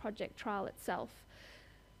on to the project trial itself.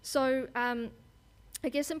 So I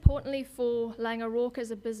guess importantly for Laing O'Rourke as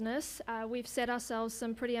a business, we've set ourselves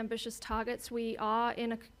some pretty ambitious targets. We are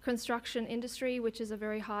in a construction industry, which is a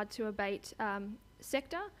very hard to abate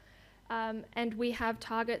sector. And we have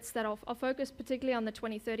targets that are focused particularly on the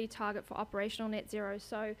 2030 target for operational net zero.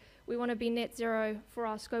 So we want to be net zero for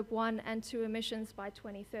our scope 1 and 2 emissions by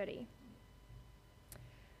 2030.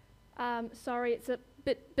 Sorry, it's a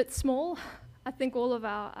bit small. I think all of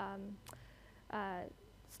our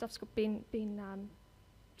stuff's been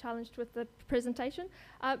challenged with the presentation.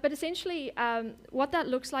 But essentially, what that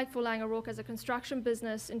looks like for Laing O'Rourke as a construction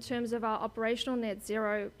business in terms of our operational net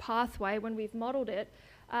zero pathway, when we've modelled it,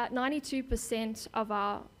 92% of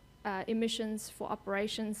our emissions for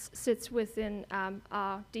operations sits within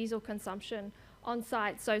our diesel consumption on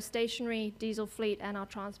site, so stationary diesel fleet and our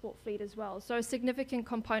transport fleet as well. So a significant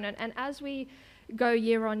component. And as we go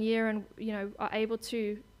year on year and are able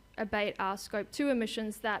to abate our scope 2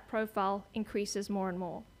 emissions, that profile increases more and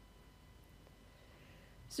more.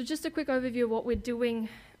 So just a quick overview of what we're doing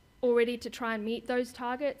already to try and meet those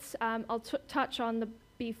targets. I'll touch on the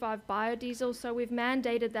B5 biodiesel. So we've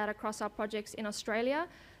mandated that across our projects in Australia.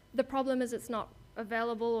 The problem is it's not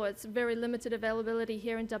available, or it's very limited availability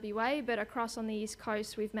here in WA, but across on the East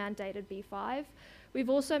Coast we've mandated B5. We've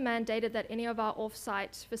also mandated that any of our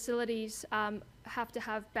off-site facilities have to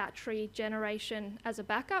have battery generation as a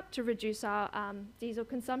backup to reduce our diesel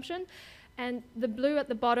consumption. And the blue at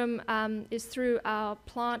the bottom is through our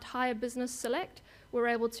plant hire business Select. We're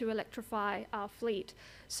able to electrify our fleet.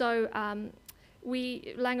 So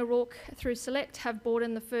Laing O'Rourke, through Select, have bought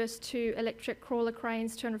in the first 2 electric crawler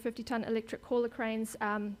cranes, 250-tonne electric crawler cranes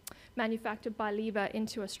manufactured by Leigh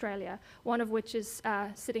into Australia, one of which is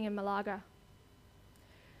sitting in Malaga.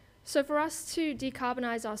 So for us to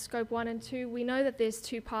decarbonise our scope 1 and 2, we know that there's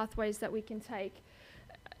 2 pathways that we can take.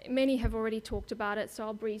 Many have already talked about it, so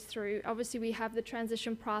I'll breeze through. Obviously, we have the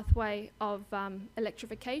transition pathway of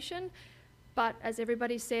electrification. But as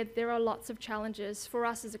everybody said, there are lots of challenges. For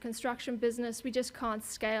us as a construction business, we just can't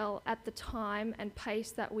scale at the time and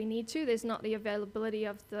pace that we need to. There's not the availability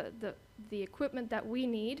of the equipment that we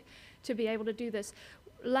need to be able to do this.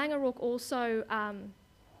 Laing O'Rourke also,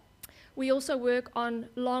 we also work on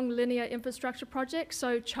long linear infrastructure projects,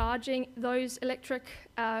 so charging those electric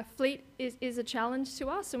fleet is a challenge to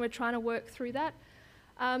us, and we're trying to work through that.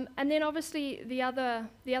 And then obviously the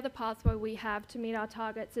other pathway we have to meet our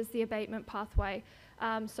targets is the abatement pathway.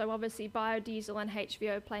 So obviously biodiesel and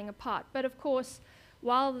HVO playing a part. But of course,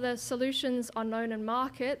 while the solutions are known in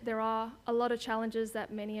market, there are a lot of challenges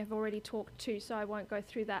that many have already talked to, so I won't go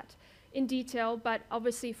through that in detail, but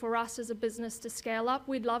obviously for us as a business to scale up,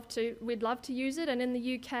 we'd love to use it. And in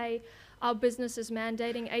the UK, our business is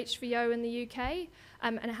mandating HVO in the UK,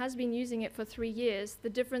 and it has been using it for 3 years. The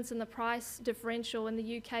difference in the price differential in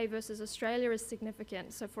the UK versus Australia is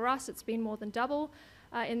significant. So for us, it's been more than double.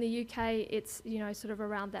 In the UK, it's sort of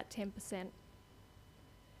around that 10%.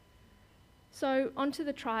 So onto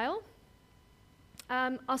the trial.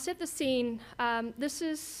 I'll set the scene. This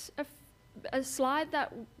is a slide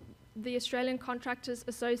that the Australian Contractors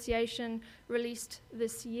Association released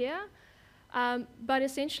this year. But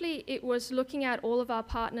essentially, it was looking at all of our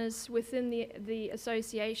partners within the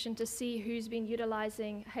association to see who's been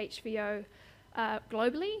utilising HVO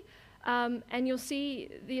globally. And you'll see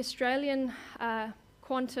the Australian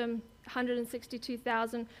quantum,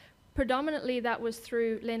 162,000. Predominantly, that was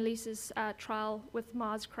through Lend-Lease's trial with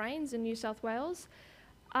Mars Cranes in New South Wales.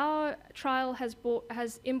 Our trial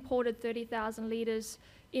has imported 30,000 litres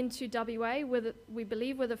into WA. We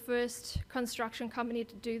believe we're the first construction company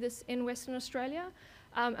to do this in Western Australia.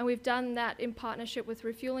 And we've done that in partnership with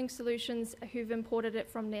Refuelling Solutions, who've imported it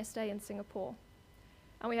from Neste in Singapore.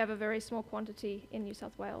 And we have a very small quantity in New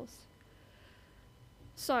South Wales.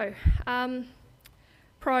 So,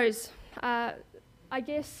 pros. I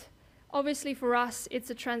guess, obviously for us, it's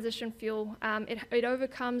a transition fuel. It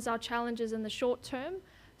overcomes our challenges in the short term.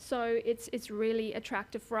 So it's really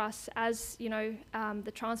attractive for us. As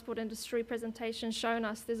the transport industry presentation shown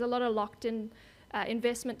us, there's a lot of locked in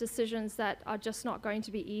investment decisions that are just not going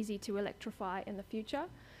to be easy to electrify in the future.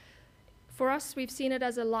 For us, we've seen it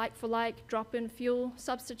as a like-for-like drop-in fuel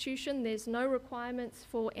substitution. There's no requirements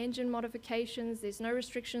for engine modifications. There's no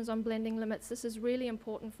restrictions on blending limits. This is really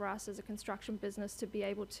important for us as a construction business to be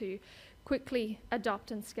able to quickly adopt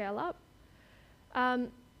and scale up.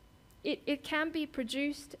 It can be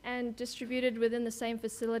produced and distributed within the same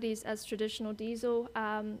facilities as traditional diesel.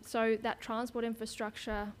 So that transport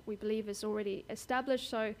infrastructure, we believe, is already established.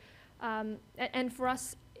 So, and for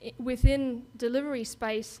us, within delivery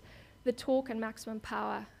space, the torque and maximum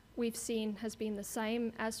power we've seen has been the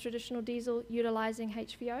same as traditional diesel utilising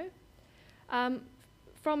HVO.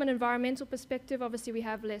 From an environmental perspective, obviously we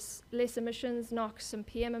have less emissions, NOx and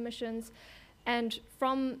PM emissions. And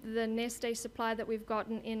from the Neste supply that we've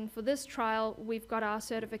gotten in for this trial, we've got our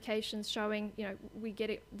certifications showing, we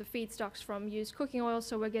get the feedstocks from used cooking oil,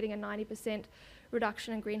 so we're getting a 90%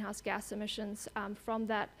 reduction in greenhouse gas emissions from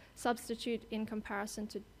that substitute in comparison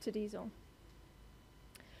to diesel.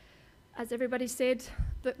 As everybody said,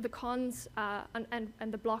 the cons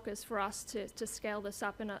and the blockers for us to scale this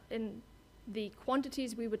up in the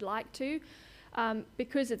quantities we would like to,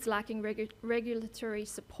 because it's lacking regulatory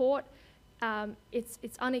support.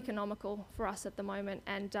 It's uneconomical for us at the moment,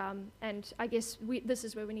 and I guess this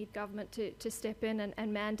is where we need government to step in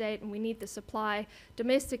and mandate, and we need the supply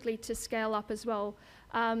domestically to scale up as well.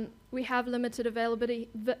 We have limited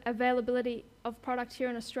availability of product here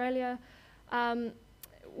in Australia.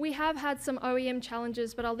 We have had some OEM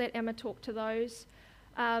challenges, but I'll let Emma talk to those.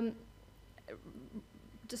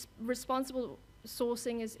 Just responsible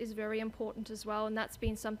sourcing is very important as well, and that's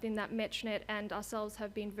been something that METRNet and ourselves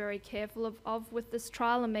have been very careful of with this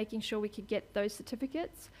trial and making sure we could get those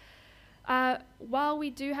certificates. While we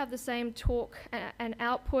do have the same torque and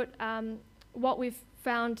output, what we've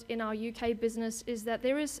found in our UK business is that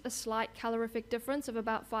there is a slight calorific difference of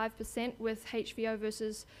about 5% with HVO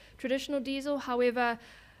versus traditional diesel. However,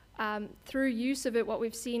 through use of it, what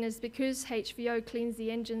we've seen is because HVO cleans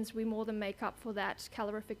the engines, we more than make up for that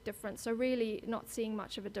calorific difference. So really not seeing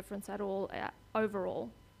much of a difference at all overall.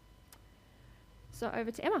 So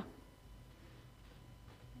over to Emma.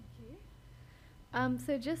 Thank you.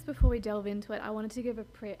 So just before we delve into it, I wanted to give a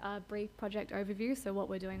brief project overview, so what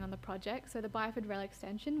we're doing on the project. So the Byford Rail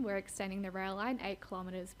Extension, we're extending the rail line 8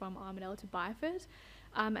 kilometres from Armidale to Byford,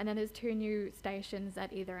 and then there's 2 new stations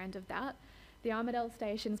at either end of that. The Armidale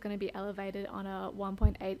station is going to be elevated on a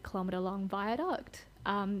 1.8 kilometre long viaduct,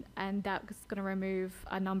 and that's going to remove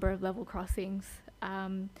a number of level crossings.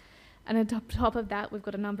 And on top of that, we've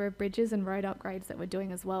got a number of bridges and road upgrades that we're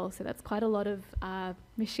doing as well. So that's quite a lot of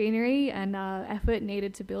machinery and effort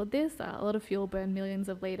needed to build this. A lot of fuel burn, millions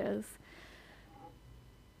of litres.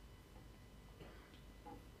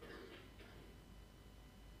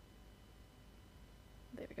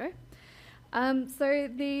 There we go. So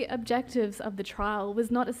the objectives of the trial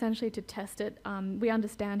was not essentially to test it. We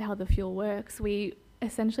understand how the fuel works. We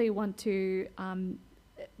essentially want to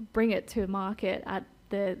bring it to market at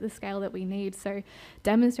the scale that we need. So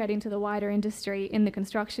demonstrating to the wider industry, in the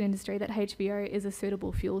construction industry, that HVO is a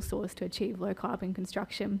suitable fuel source to achieve low carbon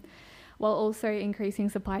construction. while also increasing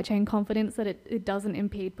supply chain confidence that it doesn't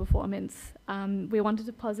impede performance. We wanted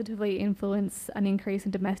to positively influence an increase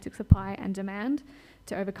in domestic supply and demand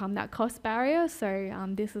to overcome that cost barrier. So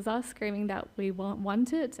this is us screaming that we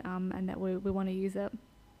want it and that we want to use it.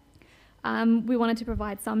 We wanted to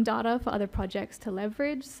provide some data for other projects to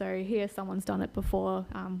leverage. So here someone's done it before,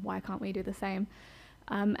 why can't we do the same?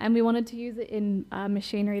 And we wanted to use it in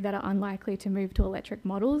machinery that are unlikely to move to electric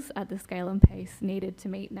models at the scale and pace needed to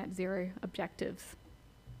meet net zero objectives.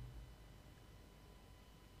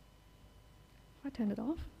 Have I turned it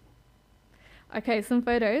off? Okay, some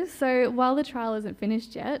photos. So while the trial isn't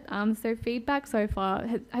finished yet, so feedback so far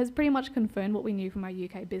has pretty much confirmed what we knew from our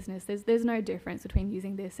UK business. There's no difference between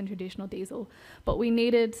using this and traditional diesel, but we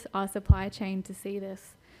needed our supply chain to see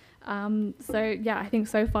this. So yeah, I think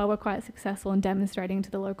so far we're quite successful in demonstrating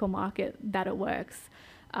to the local market that it works.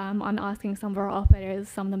 On asking some of our operators,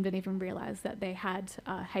 some of them didn't even realise that they had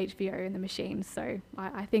HVO in the machines, so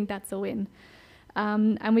I think that's a win.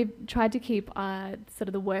 And we've tried to keep sort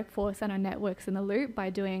of the workforce and our networks in the loop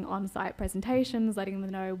by doing on-site presentations, letting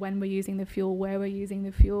them know when we're using the fuel, where we're using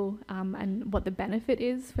the fuel, and what the benefit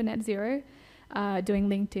is for net zero, doing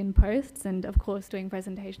LinkedIn posts, and of course doing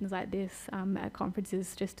presentations like this at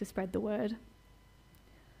conferences just to spread the word.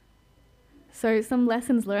 So some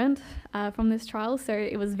lessons learned from this trial. So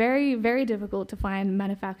it was very, very difficult to find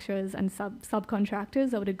manufacturers and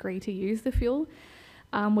subcontractors that would agree to use the fuel.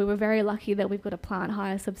 We were very lucky that we've got a plant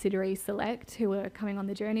hire subsidiary, Select, who were coming on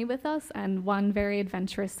the journey with us, and one very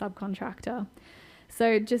adventurous subcontractor.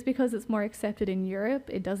 So just because it's more accepted in Europe,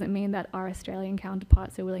 it doesn't mean that our Australian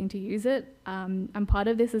counterparts are willing to use it. And part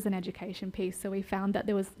of this is an education piece. So we found that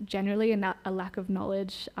there was generally a lack of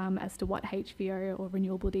knowledge as to what HVO or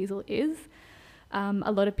renewable diesel is.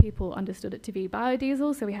 A lot of people understood it to be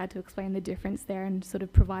biodiesel, so we had to explain the difference there and sort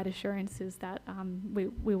of provide assurances that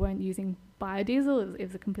we weren't using biodiesel, it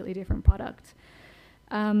was a completely different product.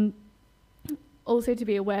 Also to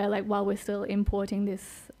be aware, like while we're still importing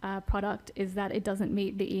this product, is that it doesn't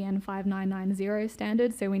meet the EN 5990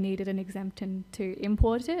 standard, so we needed an exemption to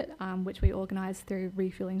import it, which we organised through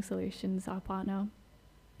Refueling Solutions, our partner.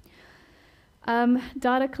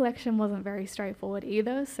 Data collection wasn't very straightforward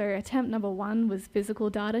either, so attempt number one was physical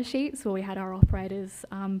data sheets where we had our operators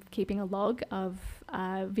keeping a log of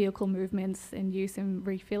vehicle movements and use and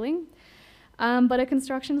refilling. But a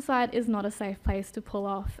construction site is not a safe place to pull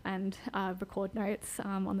off and record notes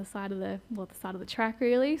on the side of the track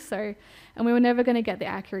really. So, and we were never going to get the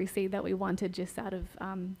accuracy that we wanted just out of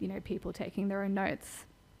people taking their own notes.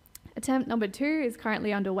 Attempt number two is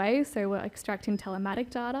currently underway, so we're extracting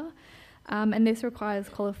telematic data. And this requires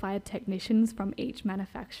qualified technicians from each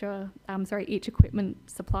each equipment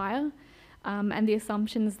supplier. And the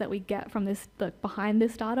assumptions that we get from this, behind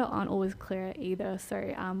this data aren't always clear either. So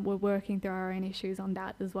we're working through our own issues on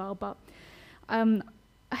that as well. But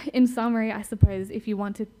in summary, I suppose if you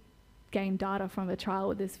want to gain data from a trial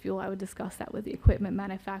with this fuel, I would discuss that with the equipment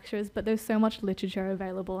manufacturers. But there's so much literature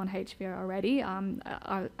available on HVO already.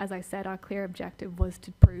 As I said, our clear objective was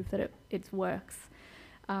to prove that it works.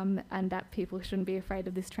 And that people shouldn't be afraid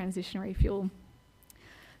of this transitionary fuel.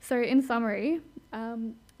 So in summary,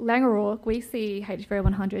 Laing O'Rourke, we see HVO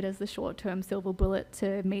 100 as the short-term silver bullet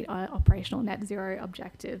to meet our operational net zero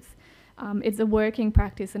objectives. It's a working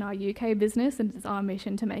practice in our UK business, and it's our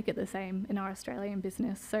mission to make it the same in our Australian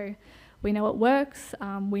business. So we know it works,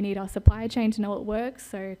 we need our supply chain to know it works,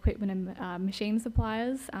 so equipment and machine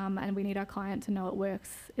suppliers, and we need our client to know it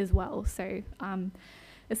works as well. So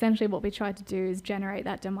essentially what we tried to do is generate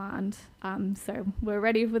that demand. So we're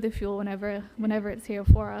ready for the fuel whenever it's here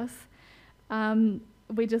for us.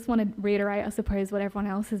 We just want to reiterate, I suppose, what everyone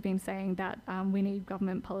else has been saying, that we need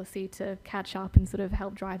government policy to catch up and sort of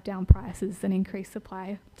help drive down prices and increase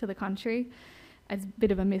supply to the country. It's a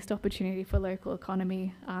bit of a missed opportunity for local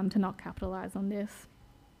economy to not capitalise on this.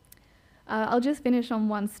 I'll just finish on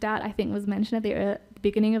one stat I think was mentioned at the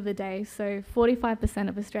beginning of the day. So 45%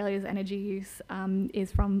 of Australia's energy use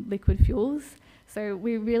is from liquid fuels. So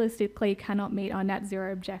we realistically cannot meet our net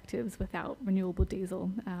zero objectives without renewable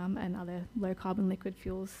diesel and other low carbon liquid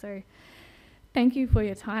fuels. So thank you for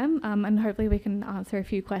your time, and hopefully we can answer a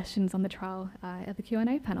few questions on the trial at the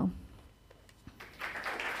Q&A panel.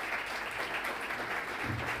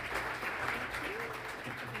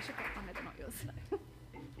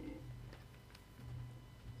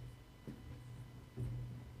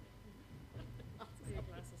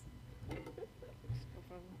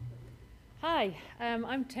 Hi,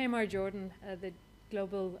 I'm Tamar Jordan, the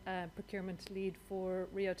Global Procurement Lead for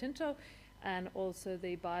Rio Tinto and also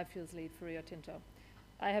the Biofuels Lead for Rio Tinto.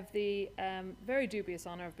 I have the very dubious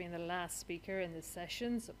honour of being the last speaker in this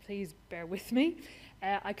session, so please bear with me.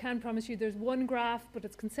 I can promise you there's one graph, but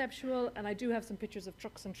it's conceptual, and I do have some pictures of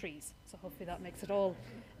trucks and trees, so hopefully that makes it all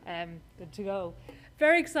good to go.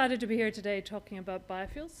 Very excited to be here today talking about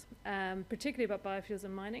biofuels, particularly about biofuels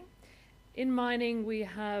in mining. In mining, we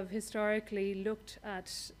have historically looked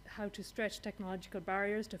at how to stretch technological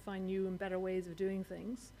barriers to find new and better ways of doing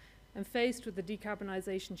things. And faced with the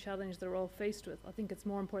decarbonisation challenge that we're all faced with, I think it's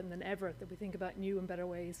more important than ever that we think about new and better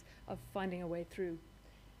ways of finding a way through.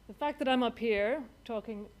 The fact that I'm up here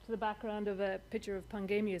talking to the background of a picture of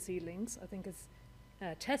Pangemia seedlings, I think is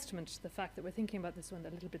a testament to the fact that we're thinking about this one a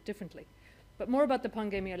little bit differently. But more about the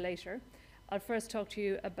Pangemia later. I'll first talk to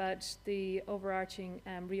you about the overarching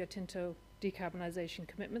Rio Tinto decarbonisation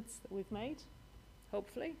commitments that we've made,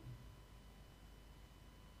 hopefully.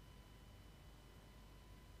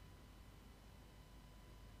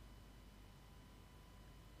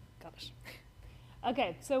 Got it.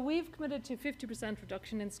 Okay, so we've committed to 50%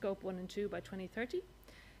 reduction in Scope 1 and 2 by 2030.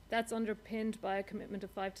 That's underpinned by a commitment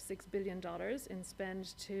of $5 to $6 billion in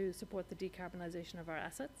spend to support the decarbonisation of our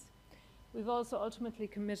assets. We've also ultimately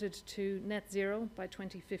committed to net zero by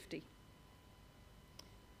 2050.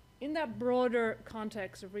 In that broader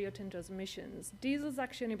context of Rio Tinto's emissions, diesel is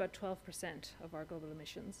actually only about 12% of our global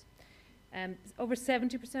emissions. Over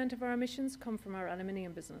 70% of our emissions come from our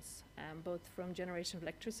aluminium business, both from generation of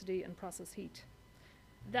electricity and process heat.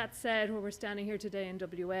 That said, where we're standing here today in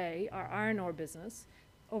WA, our iron ore business,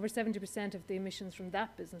 over 70% of the emissions from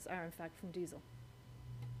that business are in fact from diesel.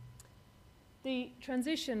 The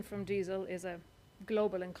transition from diesel is a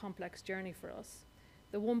global and complex journey for us.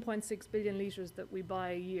 The 1.6 billion litres that we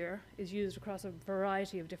buy a year is used across a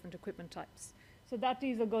variety of different equipment types. So that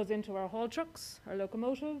diesel goes into our haul trucks, our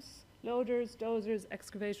locomotives, loaders, dozers,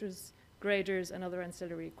 excavators, graders, and other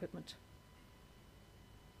ancillary equipment.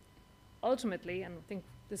 Ultimately, and I think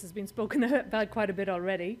this has been spoken about quite a bit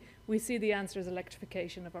already, we see the answer as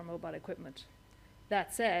electrification of our mobile equipment.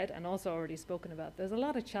 That said, and also already spoken about, there's a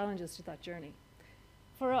lot of challenges to that journey.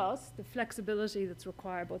 For us, the flexibility that's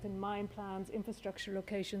required both in mine plans, infrastructure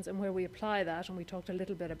locations, and where we apply that, and we talked a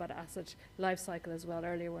little bit about asset life cycle as well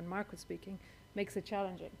earlier when Mark was speaking, makes it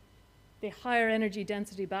challenging. The higher energy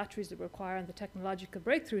density batteries that we require and the technological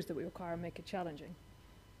breakthroughs that we require make it challenging.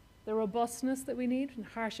 The robustness that we need in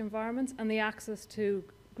harsh environments and the access to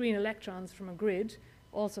green electrons from a grid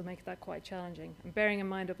also make that quite challenging. And bearing in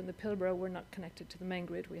mind up in the Pilbara, we're not connected to the main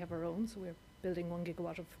grid, we have our own, so we're building 1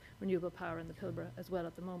 gigawatt of renewable power in the Pilbara as well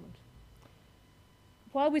at the moment.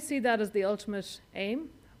 While we see that as the ultimate aim,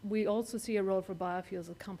 we also see a role for biofuels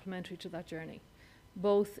as complementary to that journey,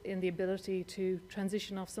 both in the ability to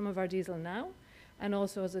transition off some of our diesel now, and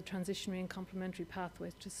also as a transitionary and complementary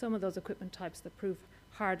pathway to some of those equipment types that prove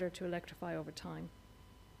harder to electrify over time.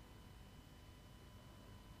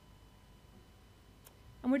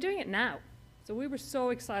 And we're doing it now. So we were so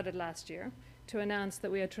excited last year to announce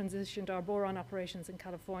that we had transitioned our boron operations in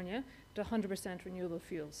California to 100% renewable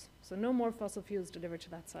fuels. So no more fossil fuels delivered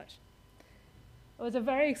to that site. It was a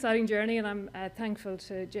very exciting journey, and I'm thankful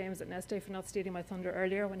to James at Neste for not stealing my thunder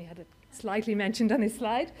earlier when he had it slightly mentioned on his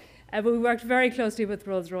slide. But we worked very closely with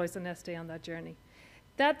Rolls-Royce and Neste on that journey.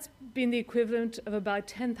 That's been the equivalent of about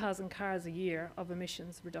 10,000 cars a year of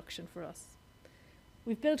emissions reduction for us.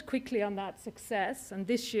 We've built quickly on that success, and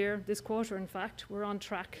this year, this quarter in fact, we're on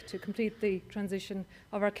track to complete the transition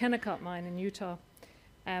of our Kennecott mine in Utah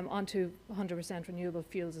onto 100% renewable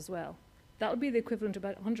fuels as well. That will be the equivalent of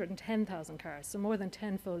about 110,000 cars, so more than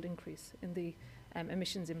 10-fold increase in the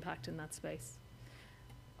emissions impact in that space.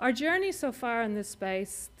 Our journey so far in this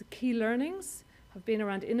space, the key learnings have been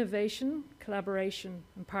around innovation, collaboration,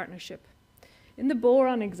 and partnership. In the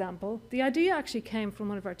boron example, the idea actually came from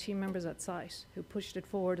one of our team members at site who pushed it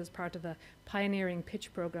forward as part of a pioneering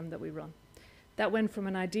pitch program that we run. That went from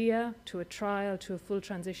an idea to a trial to a full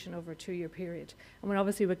transition over a 2-year period. And when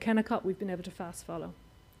obviously with Kennecott, we've been able to fast follow.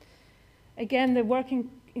 Again, they're working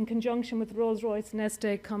in conjunction with Rolls-Royce,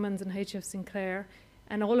 Neste, Cummins, and HF Sinclair,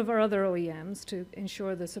 and all of our other OEMs to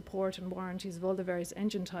ensure the support and warranties of all the various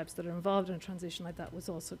engine types that are involved in a transition like that was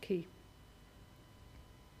also key.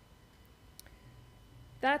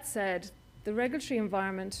 That said, the regulatory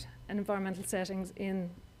environment and environmental settings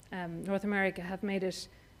in North America have made it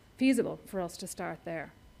feasible for us to start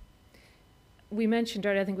there. We mentioned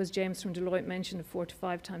earlier, I think it was James from Deloitte mentioned a 4 to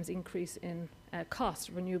 5 times increase in cost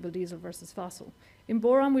of renewable diesel versus fossil. In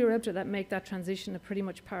boron, we were able to make that transition at pretty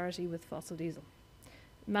much parity with fossil diesel.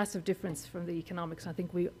 Massive difference from the economics. I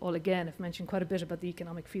think we all again have mentioned quite a bit about the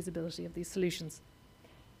economic feasibility of these solutions.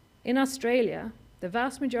 In Australia, the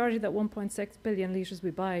vast majority of that 1.6 billion litres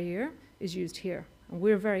we buy a year is used here. and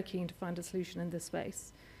we're very keen to find a solution in this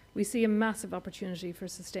space. We see a massive opportunity for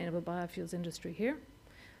sustainable biofuels industry here.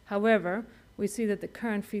 However, we see that the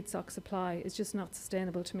current feedstock supply is just not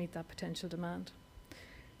sustainable to meet that potential demand.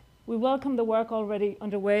 We welcome the work already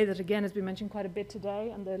underway that again has been mentioned quite a bit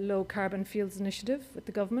today on the low carbon fuels initiative with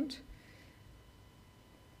the government.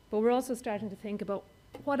 But we're also starting to think about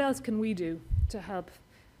what else can we do to help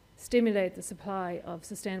stimulate the supply of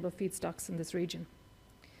sustainable feedstocks in this region.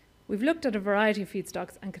 We've looked at a variety of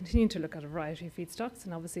feedstocks and continue to look at a variety of feedstocks,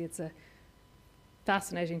 and obviously it's a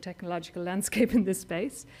fascinating technological landscape in this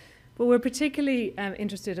space, but we're particularly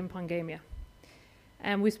interested in Pongamia.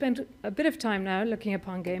 And we spent a bit of time now looking at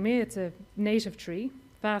Pongamia. It's a native tree,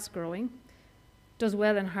 fast growing, does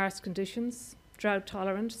well in harsh conditions, drought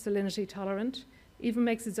tolerant, salinity tolerant, even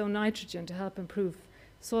makes its own nitrogen to help improve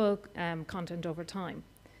soil content over time,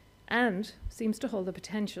 and seems to hold the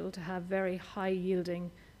potential to have very high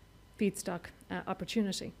yielding feedstock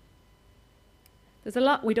opportunity. There's a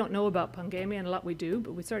lot we don't know about Pongamia and a lot we do,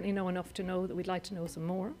 but we certainly know enough to know that we'd like to know some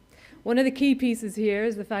more. One of the key pieces here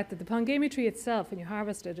is the fact that the Pongamia tree itself, when you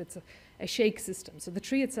harvest it, it's a shake system. So the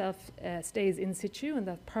tree itself stays in situ, and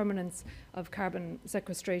that permanence of carbon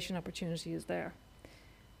sequestration opportunity is there.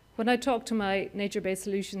 When I talk to my nature-based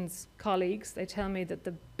solutions colleagues, they tell me that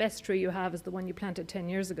the best tree you have is the one you planted 10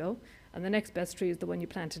 years ago, and the next best tree is the one you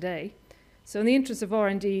plant today. So in the interest of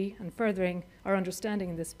R&D and furthering our understanding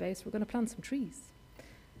in this space, we're going to plant some trees.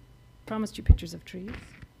 Promised you pictures of trees.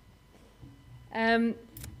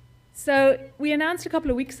 So we announced a couple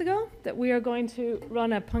of weeks ago that we are going to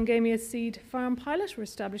run a Pongamia seed farm pilot. We're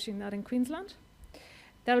establishing that in Queensland.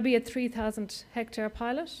 That'll be a 3,000 hectare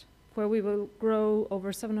pilot where we will grow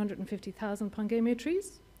over 750,000 Pongamia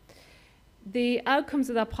trees. The outcomes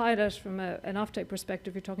of that pilot from an offtake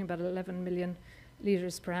perspective, you're talking about 11 million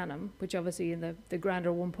litres per annum, which obviously in the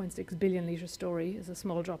grander 1.6 billion litre story is a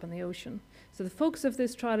small drop in the ocean. So the focus of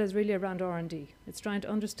this trial is really around R&D. It's trying to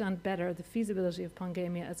understand better the feasibility of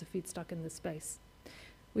Pongamia as a feedstock in this space.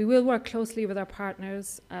 We will work closely with our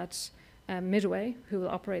partners at Midway, who will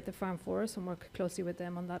operate the farm for us, and work closely with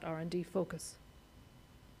them on that R&D focus.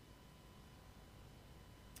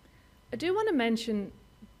 I do want to mention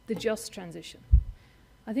the just transition.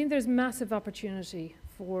 I think there's massive opportunity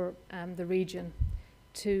for the region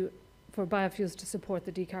for biofuels to support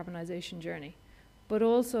the decarbonisation journey, but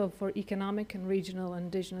also for economic and regional and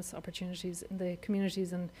indigenous opportunities in the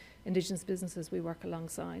communities and indigenous businesses we work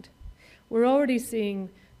alongside. We're already seeing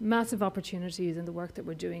massive opportunities in the work that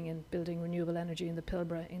we're doing in building renewable energy in the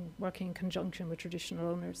Pilbara, in working in conjunction with traditional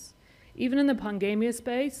owners. Even in the Pongamia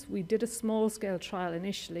space, we did a small-scale trial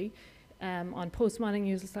initially on post-mining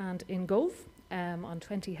use land in Gove, on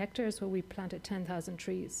 20 hectares where we planted 10,000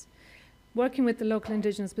 trees. Working with the local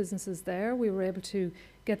indigenous businesses there, we were able to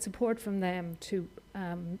get support from them to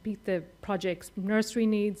meet the project's nursery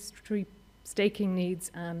needs, tree staking needs,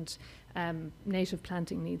 and native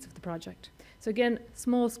planting needs of the project. So again,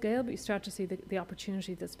 small scale, but you start to see the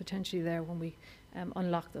opportunity that's potentially there when we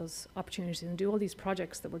unlock those opportunities and do all these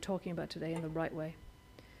projects that we're talking about today in the right way.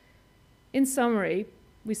 In summary,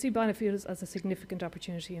 we see biofuels as a significant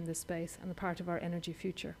opportunity in this space and a part of our energy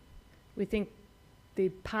future. We think the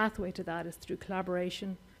pathway to that is through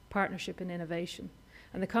collaboration, partnership, and innovation.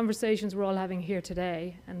 And the conversations we're all having here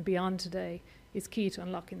today and beyond today is key to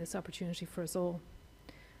unlocking this opportunity for us all.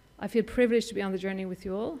 I feel privileged to be on the journey with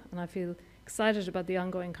you all, and I feel excited about the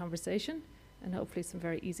ongoing conversation and hopefully some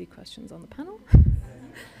very easy questions on the panel.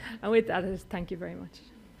 And with that, thank you very much.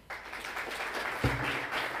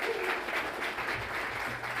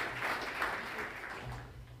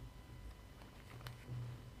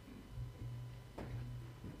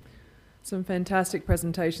 Some fantastic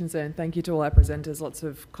presentations there, and thank you to all our presenters. Lots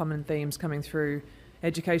of common themes coming through: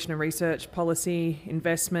 education and research, policy,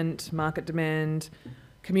 investment, market demand,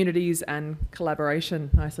 communities, and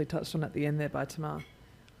collaboration. Nicely touched on at the end there by Tamar.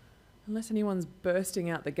 Unless anyone's bursting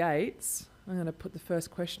out the gates, I'm going to put the first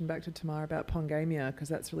question back to Tamar about Pongamia, because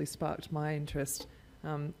that's really sparked my interest.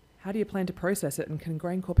 How do you plan to process it, and can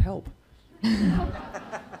GrainCorp help?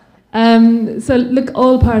 So look,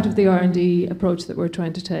 all part of the R&D approach that we're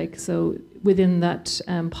trying to take. So within that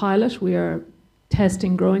pilot, we are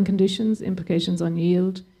testing growing conditions, implications on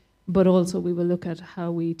yield, but also we will look at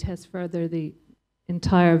how we test further the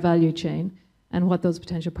entire value chain and what those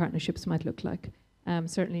potential partnerships might look like.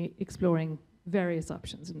 Certainly exploring various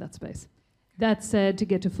options in that space. That said, to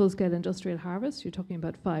get to full-scale industrial harvest, you're talking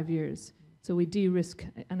about 5 years. So we de-risk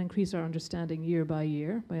and increase our understanding year by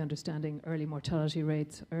year by understanding early mortality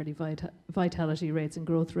rates, early vitality rates and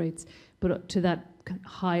growth rates. But to that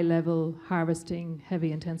high-level harvesting,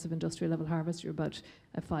 heavy intensive industrial level harvest, you're about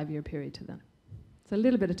a 5-year period to that. So a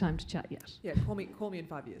little bit of time to chat yet. Yeah, call me in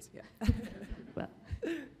 5 years. Yeah. Well.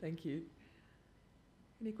 Thank you.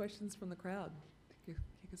 Any questions from the crowd to kick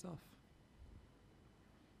us off?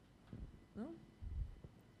 No?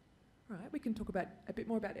 All right, we can talk about a bit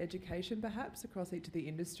more about education perhaps across each of the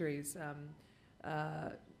industries.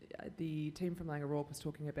 The team from Laing O'Rourke was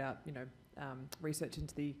talking about, research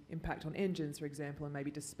into the impact on engines, for example, and maybe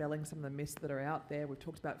dispelling some of the myths that are out there. We've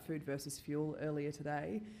talked about food versus fuel earlier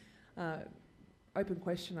today. Open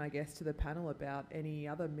question, I guess, to the panel about any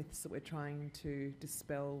other myths that we're trying to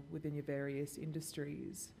dispel within your various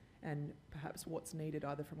industries, and perhaps what's needed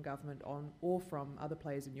either from government or from other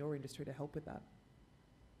players in your industry to help with that.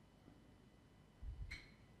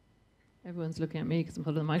 Everyone's looking at me because I'm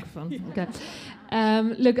holding the microphone. Okay.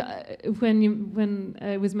 Look, when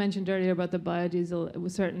it was mentioned earlier about the biodiesel, it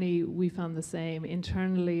was certainly we found the same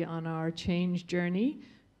internally on our change journey,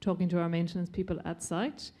 talking to our maintenance people at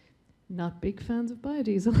site. Not big fans of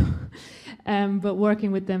biodiesel, but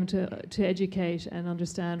working with them to educate and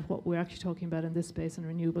understand what we're actually talking about in this space and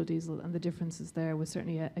renewable diesel and the differences there was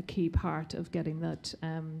certainly a key part of getting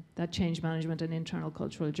that change management and internal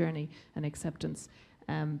cultural journey and acceptance.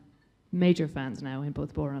 Major fans now in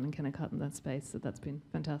both boron and Kennecott in that space, so that's been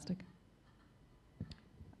fantastic.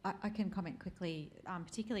 I can comment quickly,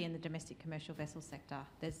 particularly in the domestic commercial vessel sector.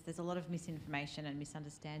 There's a lot of misinformation and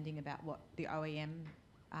misunderstanding about what the OEM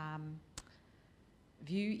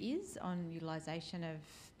view is on utilisation of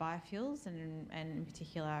biofuels and in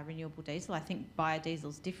particular renewable diesel. I think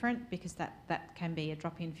biodiesel's different because that can be a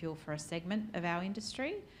drop-in fuel for a segment of our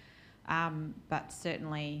industry, but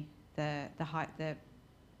certainly the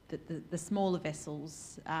smaller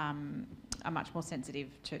vessels are much more sensitive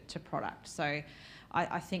to product. So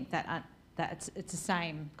I think that it's the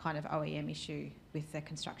same kind of OEM issue with the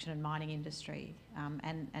construction and mining industry,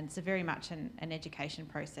 and it's very much an education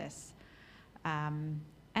process. And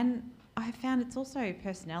I have found it's also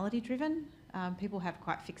personality driven. People have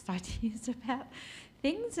quite fixed ideas about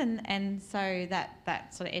things, and so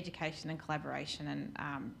that sort of education and collaboration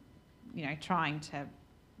and trying to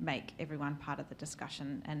make everyone part of the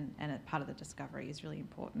discussion and a part of the discovery is really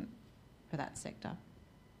important for that sector.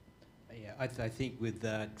 Yeah, I think with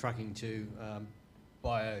trucking to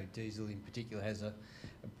biodiesel in particular has a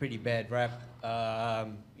pretty bad rap.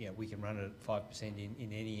 We can run it at 5%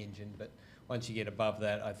 in any engine, but once you get above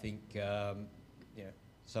that, I think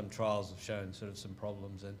some trials have shown sort of some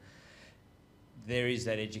problems, and there is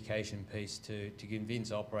that education piece to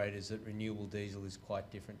convince operators that renewable diesel is quite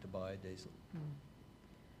different to biodiesel.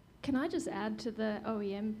 Can I just add to the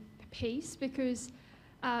OEM piece? Because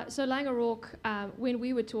so Laing O'Rourke, when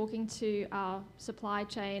we were talking to our supply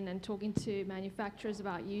chain and talking to manufacturers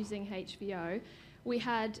about using HVO, we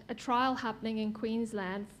had a trial happening in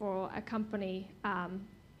Queensland for a company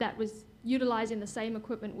that was utilising the same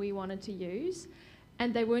equipment we wanted to use,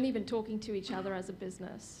 and they weren't even talking to each other as a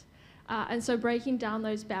business. And so breaking down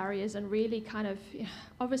those barriers and really kind of,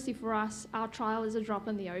 obviously for us, our trial is a drop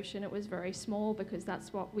in the ocean. It was very small because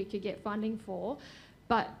that's what we could get funding for.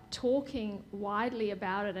 But talking widely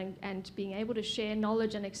about it and being able to share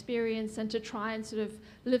knowledge and experience and to try and sort of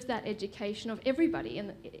live that education of everybody,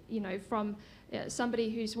 and from somebody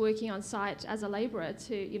who's working on site as a labourer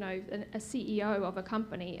to a CEO of a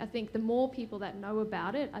company. I think the more people that know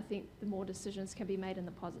about it, I think the more decisions can be made in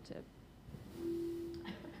the positive.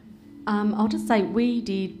 I'll just say we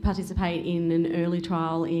did participate in an early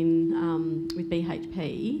trial with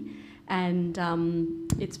BHP, and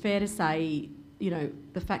it's fair to say,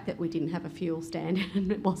 the fact that we didn't have a fuel standard and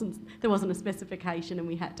there wasn't a specification, and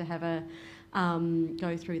we had to have a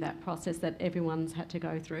go through that process that everyone's had to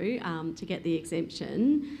go through to get the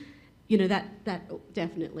exemption. That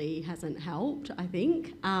definitely hasn't helped, I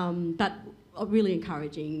think, but really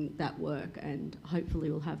encouraging that work, and hopefully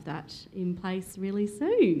we'll have that in place really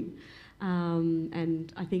soon.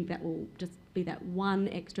 And I think that will just be that one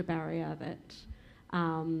extra barrier that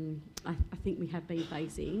I think we have been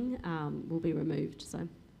facing will be removed. So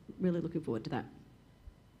really looking forward to that.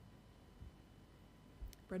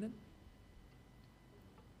 Brendan?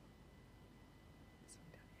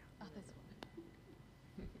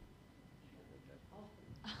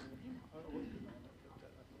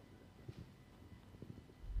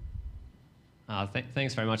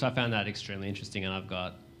 Thanks very much. I found that extremely interesting, and I've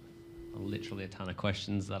got literally a ton of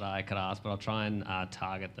questions that I could ask, but I'll try and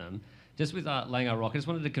target them. Just with Laing O'Rourke, I just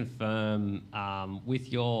wanted to confirm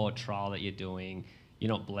with your trial that you're doing, you're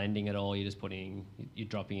not blending at all. You're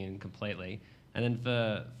dropping in completely. And then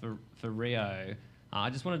for Rio, I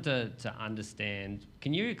just wanted to understand.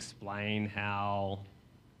 Can you explain how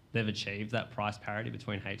they've achieved that price parity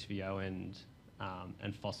between HVO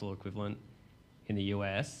and fossil equivalent in the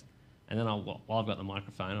US. And then while I've got the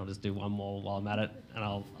microphone, I'll just do one more while I'm at it, and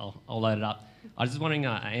I'll load it up. I was just wondering,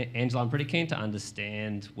 Angela, I'm pretty keen to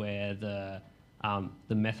understand where the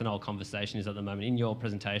methanol conversation is at the moment. In your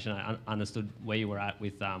presentation, I understood where you were at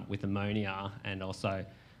with ammonia, and also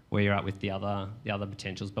where you're at with the other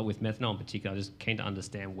potentials. But with methanol in particular, I'm just keen to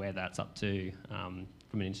understand where that's up to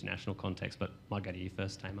from an international context. But I'll go to you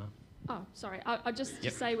first, Tamar. Oh, sorry. I just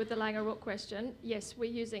to say with the Laing O'Rourke question, yes,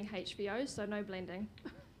 we're using HVO, so no blending.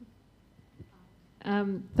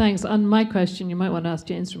 Thanks. On my question, you might want to ask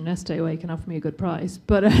James from Neste why he can offer me a good price,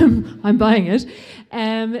 but I'm buying it.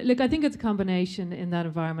 Look, I think it's a combination in that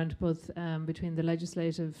environment, both between the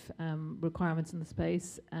legislative requirements in the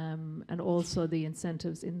space and also the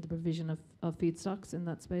incentives in the provision of feedstocks in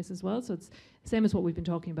that space as well. So it's the same as what we've been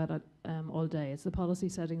talking about all day. It's the policy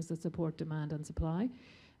settings that support demand and supply.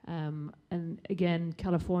 And again,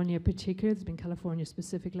 California in particular, there's been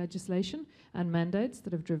California-specific legislation and mandates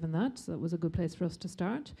that have driven that, so that was a good place for us to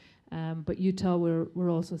start. But Utah, we're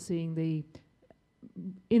also seeing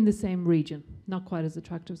in the same region, not quite as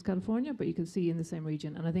attractive as California, but you can see in the same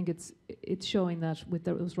region. And I think it's showing that with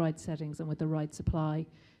those right settings and with the right supply,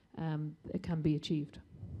 it can be achieved.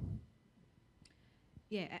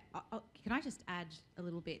 Yeah, can I just add a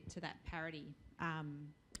little bit to that parity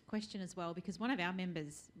question as well, because one of our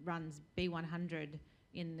members runs B100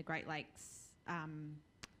 in the Great Lakes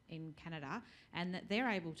in Canada, and that they're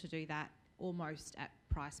able to do that almost at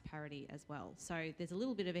price parity as well. So there's a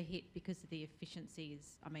little bit of a hit because of the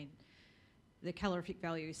efficiencies. I mean, the calorific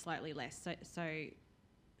value is slightly less.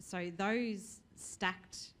 So those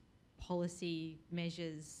stacked policy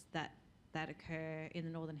measures that occur in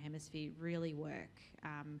the Northern Hemisphere really work.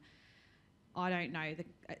 I don't know,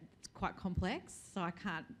 it's quite complex, so I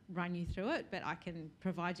can't run you through it, but I can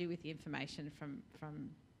provide you with the information from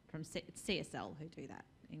CSL who do that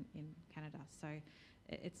in Canada. So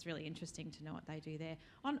it's really interesting to know what they do there.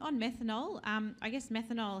 On methanol, I guess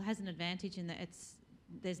methanol has an advantage in that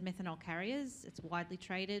there's methanol carriers. It's widely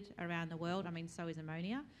traded around the world. I mean, so is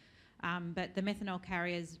ammonia. But the methanol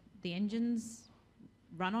carriers, the engines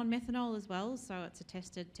run on methanol as well, so it's a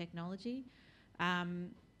tested technology.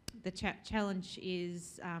 The challenge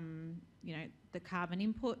is, the carbon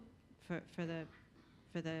input for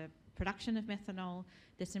the production of methanol.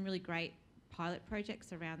 There's some really great pilot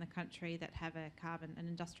projects around the country that have an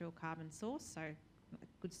industrial carbon source, so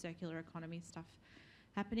good circular economy stuff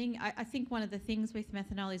happening. I think one of the things with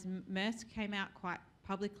methanol is Maersk came out quite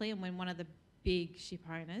publicly, and when one of the big ship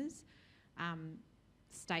owners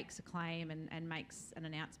stakes a claim and makes an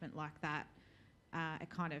announcement like that, it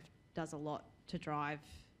kind of does a lot to drive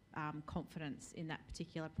confidence in that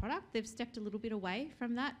particular product. They've stepped a little bit away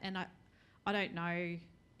from that, and I don't know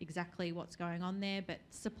exactly what's going on there, but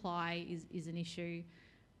supply is an issue.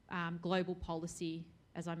 Global policy,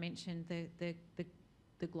 as I mentioned,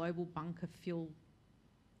 the global bunker fuel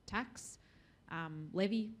tax,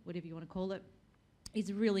 levy, whatever you want to call it,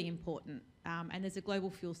 is really important. And there's a global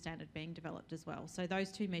fuel standard being developed as well. So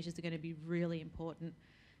those two measures are going to be really important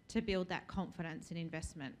to build that confidence in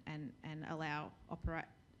investment and allow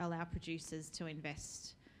producers to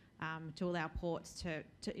invest, to allow ports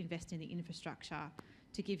to invest in the infrastructure,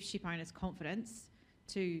 to give ship owners confidence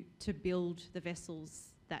to build the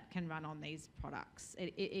vessels that can run on these products.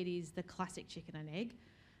 It is the classic chicken and egg.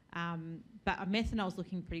 But methanol is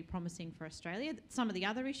looking pretty promising for Australia. Some of the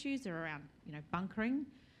other issues are around, bunkering,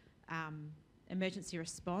 emergency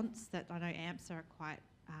response, that I know AMPS are quite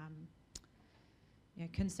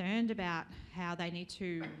concerned about how they need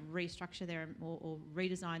to restructure or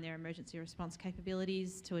redesign their emergency response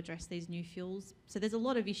capabilities to address these new fuels. So there's a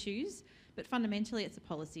lot of issues, but fundamentally it's a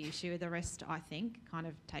policy issue. The rest, I think, kind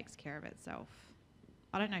of takes care of itself.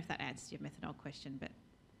 I don't know if that answers your methanol question, but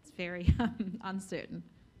it's very uncertain.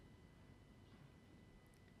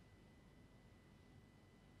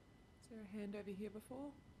 Is there a hand over here before?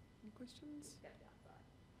 Any questions? Stepped outside.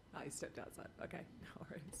 Oh, you stepped outside. Okay, no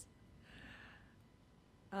worries.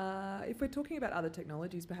 If we're talking about other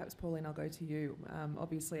technologies, perhaps, Pauline, I'll go to you.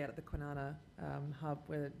 Obviously out at the Kwinana hub,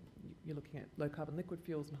 where you're looking at low-carbon liquid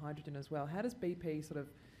fuels and hydrogen as well, how does BP sort of,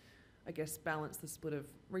 I guess, balance the split of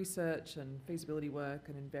research and feasibility work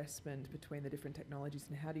and investment between the different technologies,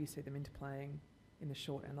 and how do you see them interplaying in the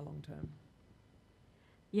short and the long term?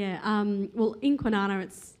 Yeah, well, in Kwinana,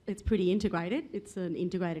 it's pretty integrated. It's an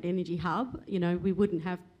integrated energy hub. We wouldn't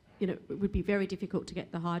have, it would be very difficult to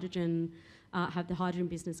get the hydrogen, have the hydrogen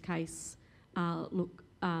business case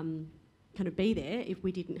kind of be there if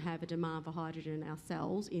we didn't have a demand for hydrogen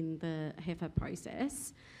ourselves in the HEFA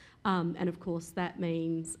process. And of course, that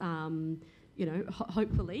means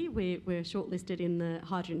hopefully we're shortlisted in the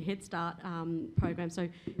Hydrogen Head Start program. So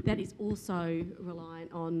that is also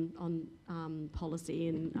reliant on policy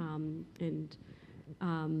and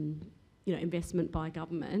investment by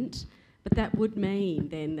government. But that would mean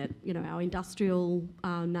then that our industrial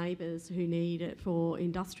neighbours who need it for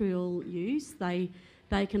industrial use, they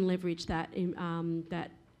can leverage that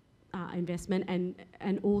investment,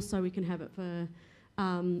 and also we can have it for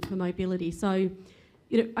mobility. So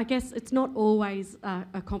I guess it's not always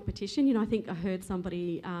a competition. I think I heard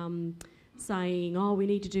somebody saying, "Oh, we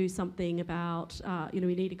need to do something about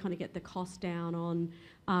we need to kind of get the cost down on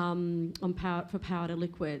power to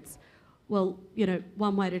liquids." Well,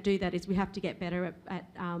 one way to do that is we have to get better at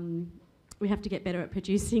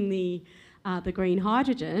producing the green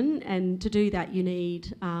hydrogen, and to do that you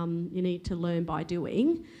need to learn by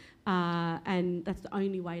doing, and that's the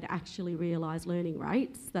only way to actually realise learning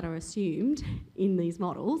rates that are assumed in these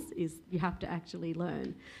models is you have to actually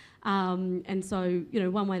learn. And so,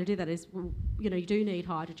 one way to do that is, you do need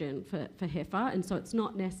hydrogen for HEFA, and so it's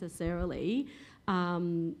not necessarily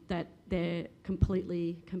that they're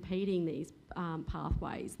completely competing, these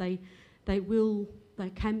pathways. They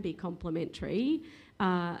can be complementary.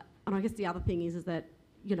 And I guess the other thing is that,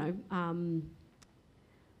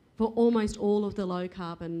 for almost all of the low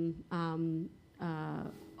carbon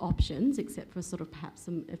options, except for sort of perhaps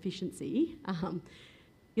some efficiency,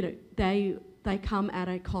 they come at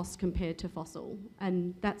a cost compared to fossil,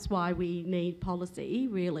 and that's why we need policy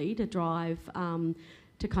really to drive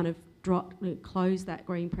to kind of close that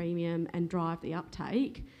green premium and drive the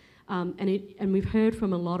uptake. And we've heard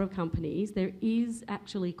from a lot of companies there is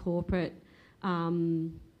actually corporate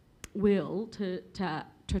will to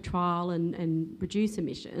trial and reduce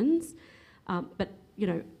emissions, but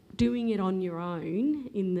doing it on your own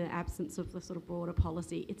in the absence of the sort of broader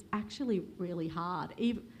policy, it's actually really hard.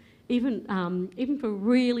 Even for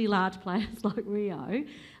really large players like Rio,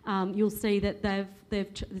 you'll see that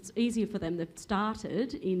it's easier for them. They've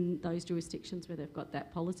started in those jurisdictions where they've got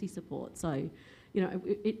that policy support. So,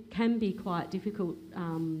 it can be quite difficult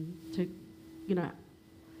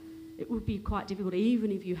it would be quite difficult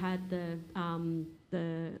even if you had the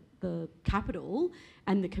capital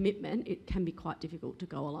and the commitment. It can be quite difficult to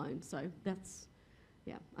go alone. So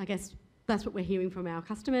I guess that's what we're hearing from our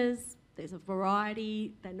customers. There's a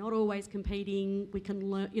variety. They're not always competing. We can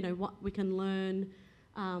learn. We can learn.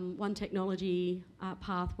 One technology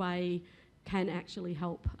pathway can actually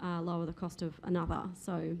help lower the cost of another.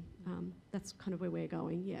 So that's kind of where we're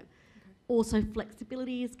going. Yeah. Okay. Also,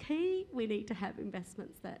 flexibility is key. We need to have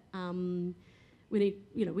investments that we need.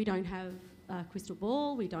 We don't have a crystal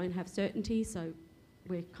ball. We don't have certainty. So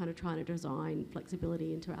we're kind of trying to design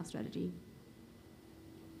flexibility into our strategy.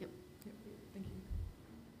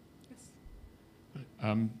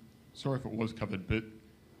 Sorry if it was covered, but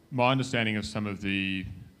my understanding of some of the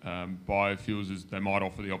biofuels is they might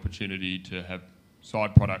offer the opportunity to have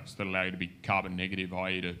side products that allow you to be carbon negative,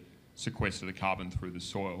 i.e. to sequester the carbon through the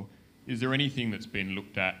soil. Is there anything that's been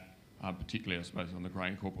looked at, particularly I suppose on the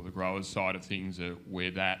GrainCorp or the growers side of things, where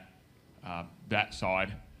that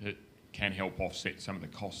side can help offset some of the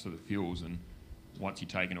costs of the fuels, and once you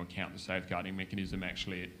take into account the safeguarding mechanism,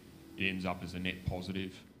 actually it ends up as a net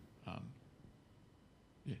positive?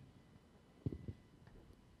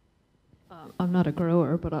 I'm not a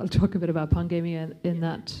grower, but I'll talk a bit about Pongamia in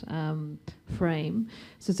that frame.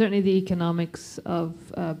 So certainly the economics of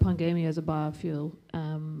Pongamia as a biofuel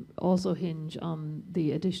also hinge on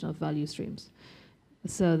the additional value streams.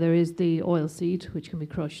 So there is the oil seed, which can be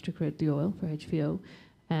crushed to create the oil for HVO.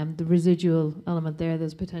 The residual element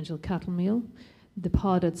there's potential cattle meal. The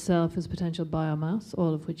pod itself is potential biomass,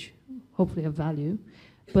 all of which hopefully have value.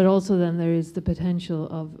 But also then there is the potential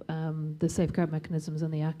of the safeguard mechanisms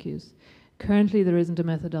and the ACCUs. Currently, there isn't a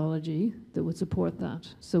methodology that would support that.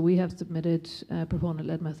 So we have submitted a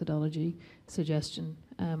proponent-led methodology suggestion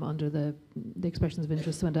under the expressions of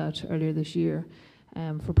interest went out earlier this year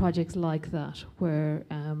for projects like that, where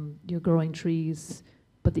you're growing trees,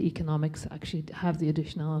 but the economics actually have the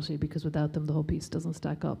additionality, because without them, the whole piece doesn't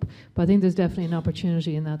stack up. But I think there's definitely an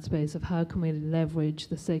opportunity in that space of how can we leverage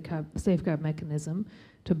the safeguard mechanism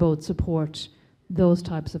to both support those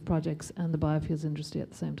types of projects and the biofuels industry at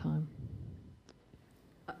the same time.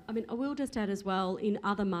 I mean, I will just add as well, in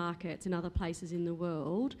other markets, in other places in the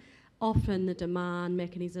world, often the demand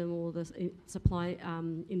mechanism or the supply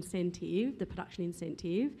incentive, the production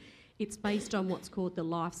incentive, it's based on what's called the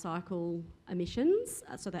life cycle emissions,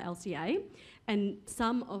 so the LCA. And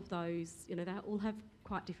some of those, they all have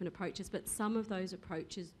quite different approaches, but some of those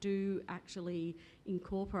approaches do actually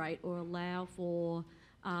incorporate or allow for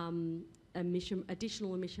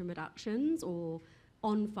additional emission reductions or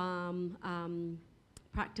on-farm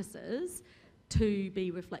practices to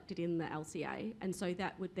be reflected in the LCA, and so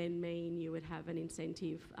that would then mean you would have an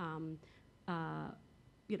incentive.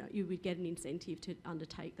 You would get an incentive to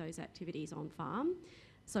undertake those activities on farm.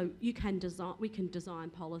 So we can design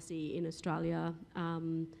policy in Australia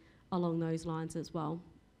along those lines as well.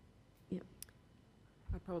 Yep.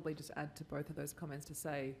 I'd probably just add to both of those comments to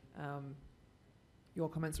say your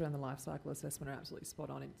comments around the life cycle assessment are absolutely spot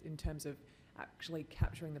on in terms of actually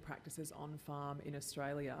capturing the practices on farm in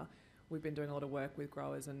Australia. We've been doing a lot of work with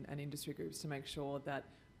growers and industry groups to make sure that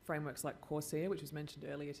frameworks like Corsair, which was mentioned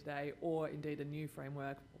earlier today, or indeed a new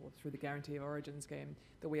framework or through the Guarantee of Origin scheme,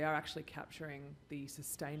 that we are actually capturing the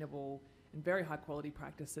sustainable and very high quality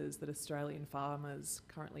practices that Australian farmers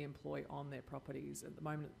currently employ on their properties. At the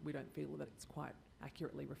moment, we don't feel that it's quite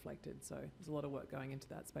accurately reflected. So there's a lot of work going into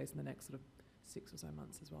that space in the next sort of 6 or so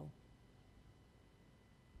months as well.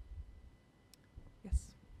 Yes.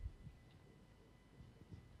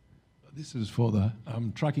 This is for the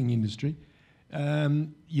trucking industry.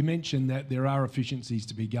 You mentioned that there are efficiencies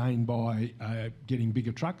to be gained by getting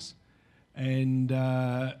bigger trucks, and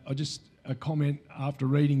a comment after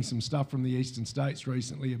reading some stuff from the eastern states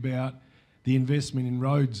recently about the investment in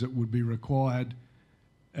roads that would be required.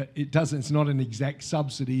 It's not an exact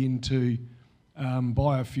subsidy into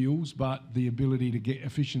biofuels, but the ability to get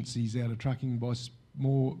efficiencies out of trucking by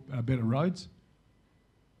better roads.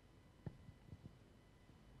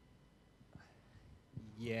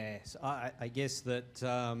 Yes, I guess that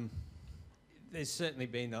there's certainly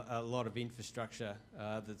been a lot of infrastructure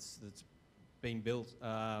that's been built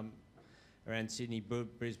around Sydney,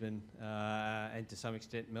 Brisbane, and to some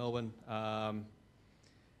extent Melbourne,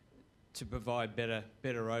 to provide better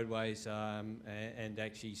roadways and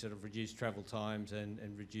actually sort of reduce travel times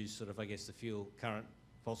and reduce sort of, I guess, the current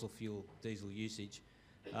fossil fuel diesel usage.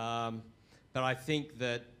 But I think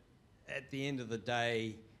that at the end of the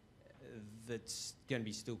day, that's going to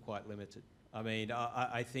be still quite limited. I mean,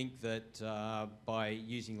 I think that by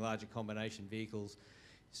using larger combination vehicles,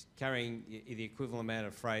 carrying the equivalent amount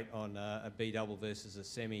of freight on a B-double versus a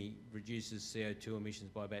semi reduces CO2 emissions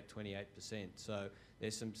by about 28%. So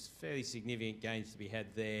there's some fairly significant gains to be had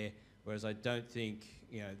there, whereas I don't think,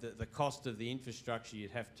 the cost of the infrastructure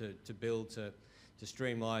you'd have to build to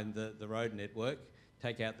streamline the road network,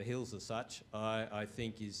 take out the hills as such, I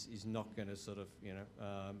think is not going to sort of,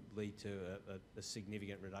 lead to a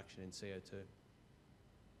significant reduction in CO2.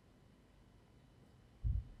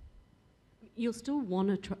 You'll still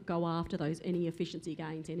want to go after any efficiency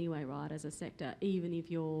gains anyway, right, as a sector, even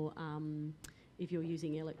if you're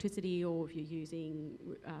using electricity or if you're using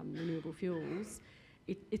renewable fuels.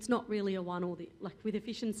 It's not really a one or the, like with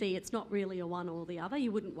efficiency, it's not really a one or the other.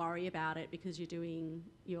 You wouldn't worry about it because you're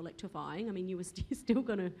electrifying. I mean, you're still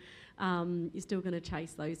going to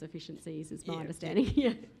chase those efficiencies, is my understanding.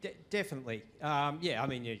 Yeah, definitely. I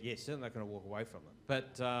mean, you're certainly not going to walk away from them.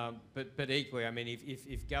 But equally, I mean,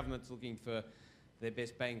 if government's looking for their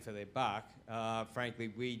best bang for their buck,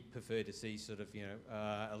 frankly, we'd prefer to see sort of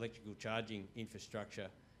electrical charging infrastructure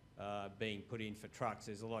being put in for trucks.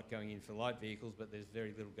 There's a lot going in for light vehicles, but there's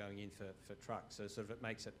very little going in for trucks. So sort of it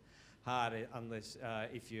makes it hard unless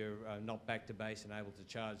if you're not back to base and able to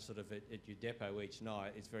charge sort of at your depot each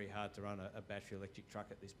night, it's very hard to run a battery electric truck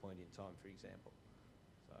at this point in time, for example.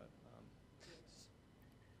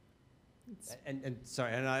 So,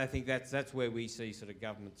 and I think that's where we see sort of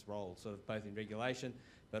government's role, sort of both in regulation,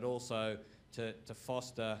 but also to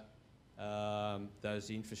foster those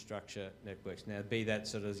infrastructure networks. Now, be that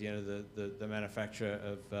sort of the manufacture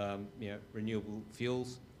of renewable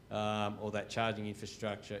fuels or that charging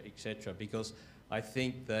infrastructure, etc. Because I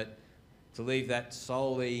think that to leave that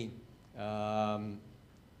solely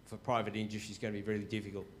for private industry is going to be really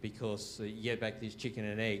difficult, because you get back to this chicken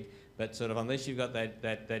and egg. But sort of unless you've got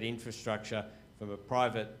that infrastructure from a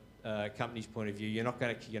private company's point of view, you're not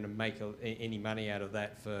going to make any money out of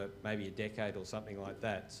that for maybe a decade or something like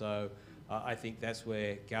that. So I think that's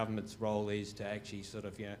where government's role is, to actually sort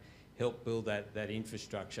of help build that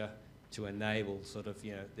infrastructure to enable sort of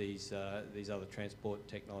these other transport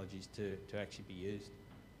technologies to actually be used.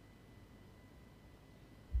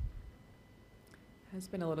 There's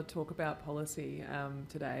been a lot of talk about policy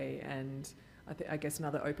today, and I guess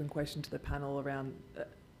another open question to the panel around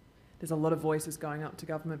there's a lot of voices going up to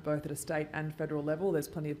government both at a state and federal level. There's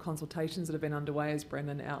plenty of consultations that have been underway, as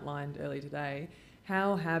Brendan outlined earlier today.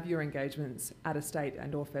 How have your engagements at a state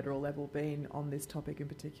and or federal level been on this topic in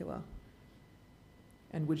particular?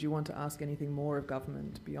 And would you want to ask anything more of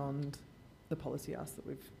government beyond the policy ask that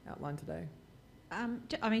we've outlined today?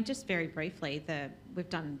 I mean, just very briefly, we've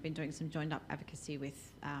been doing some joined up advocacy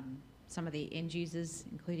with some of the end users,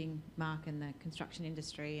 including Mark and the construction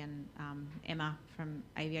industry and Emma from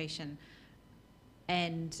aviation,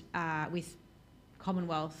 and with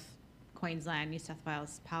Commonwealth, Queensland, New South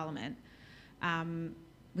Wales Parliament.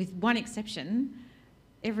 With one exception,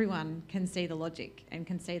 everyone can see the logic and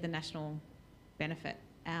can see the national benefit,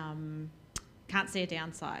 can't see a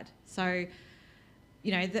downside. So,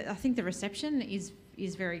 you know, I think the reception is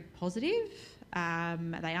very positive.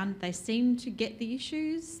 They seem to get the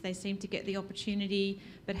issues, they seem to get the opportunity,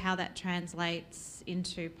 but how that translates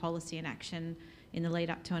into policy and action in the lead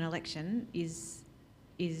up to an election is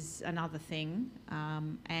another thing.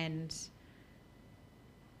 And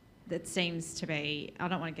that seems to be, I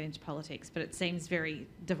don't want to get into politics, but it seems very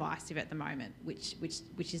divisive at the moment, which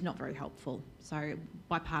is not very helpful. So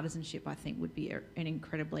bipartisanship, I think, would be an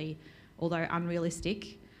incredibly, although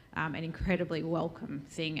unrealistic, an incredibly welcome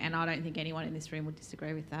thing, and I don't think anyone in this room would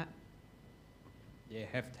disagree with that. Yeah,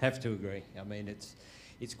 have to agree. I mean, it's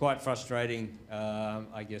quite frustrating,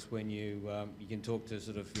 I guess, when you can talk to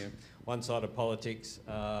sort of one side of politics,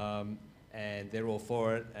 and they're all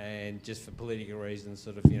for it, and just for political reasons,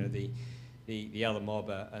 sort of the other mob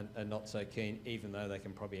are not so keen, even though they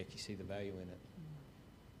can probably actually see the value in it.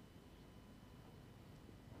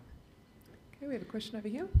 Okay, we have a question over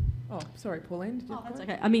here. Oh, sorry, Pauline. Did you have a That's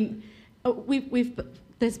comment? okay. I mean,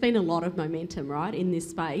 there's been a lot of momentum, right, in this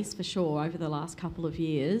space for sure over the last couple of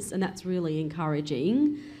years, and that's really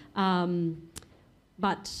encouraging.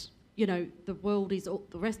 But the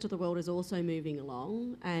rest of the world is also moving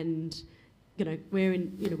along, and we're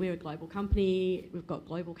a global company. We've got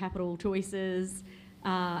global capital choices,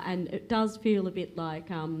 and it does feel a bit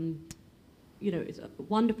like it's a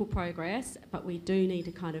wonderful progress, but we do need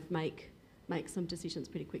to kind of make some decisions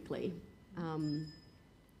pretty quickly.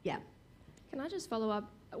 Yeah. Can I just follow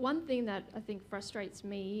up? One thing that I think frustrates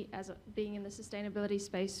me as being in the sustainability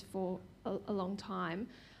space for a long time,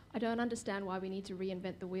 I don't understand why we need to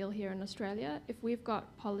reinvent the wheel here in Australia. If we've got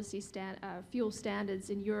fuel standards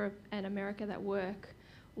in Europe and America that work,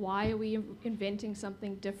 why are we inventing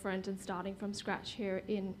something different and starting from scratch here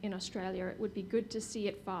in Australia? It would be good to see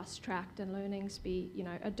it fast-tracked and learnings be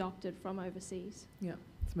adopted from overseas. Yeah,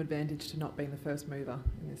 some advantage to not being the first mover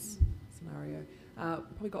in this scenario.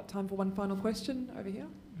 Probably got time for one final question over here.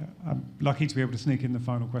 I'm lucky to be able to sneak in the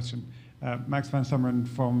final question. Max van Summeren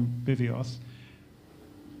from Bivios.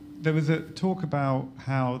 There was a talk about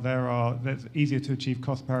how it's easier to achieve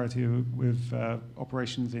cost parity with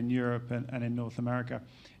operations in Europe and in North America.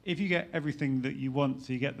 If you get everything that you want,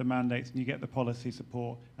 so you get the mandates and you get the policy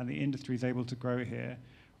support and the industry is able to grow here,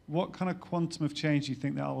 what kind of quantum of change do you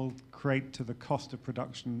think that will create to the cost of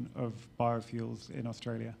production of biofuels in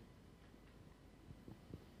Australia?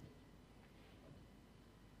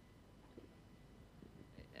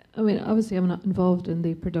 I mean, obviously I'm not involved in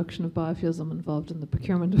the production of biofuels, I'm involved in the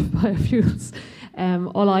procurement of biofuels.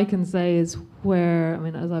 All I can say is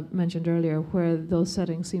as I mentioned earlier, where those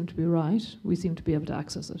settings seem to be right, we seem to be able to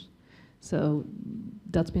access it. So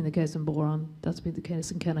that's been the case in boron, that's been the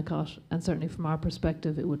case in Kennecott, and certainly from our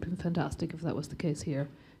perspective it would be fantastic if that was the case here,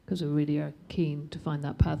 because we really are keen to find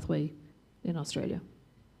that pathway in Australia.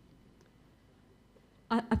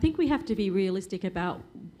 I think we have to be realistic about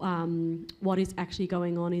what is actually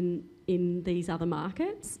going on in these other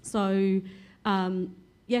markets. So,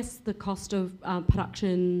 yes, the cost of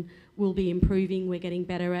production will be improving. We're getting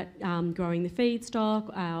better at growing the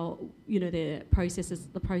feedstock. The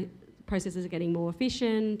processes are getting more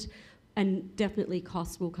efficient, and definitely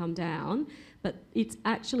costs will come down. But it's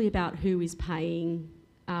actually about who is paying.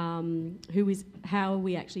 How are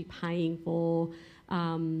we actually paying for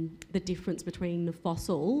the difference between the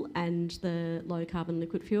fossil and the low carbon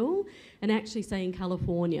liquid fuel? And actually, say in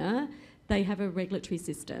California, they have a regulatory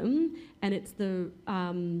system, and it's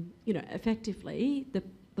effectively the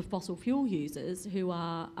fossil fuel users who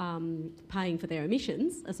are paying for their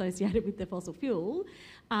emissions associated with the fossil fuel,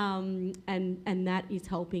 and that is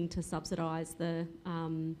helping to subsidise the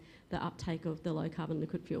uptake of the low carbon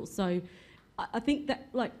liquid fuel. So I think that,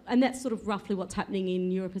 and that's sort of roughly what's happening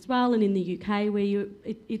in Europe as well, and in the UK, where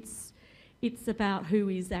it's about who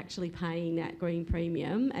is actually paying that green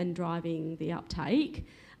premium and driving the uptake.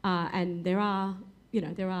 And there are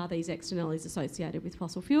these externalities associated with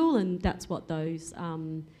fossil fuel, and that's what those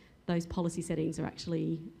policy settings are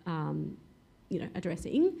actually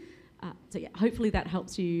addressing. So yeah, hopefully that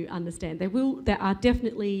helps you understand. There are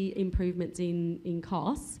definitely improvements in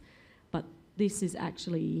costs, but this is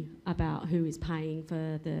actually about who is paying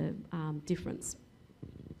for the difference.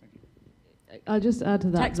 I'll just add to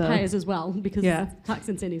that. Taxpayers as well, because tax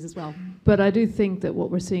incentives as well. But I do think that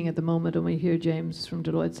what we're seeing at the moment, and we hear James from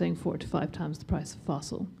Deloitte saying 4 to 5 times the price of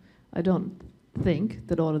fossil, I don't think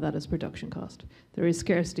that all of that is production cost. There is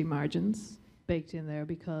scarcity margins baked in there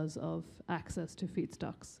because of access to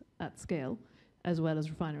feedstocks at scale, as well as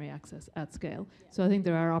refinery access at scale. Yeah. So I think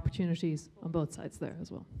there are opportunities on both sides there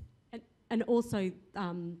as well. And also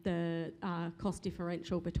the cost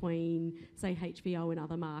differential between, say, HVO and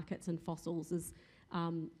other markets and fossils is,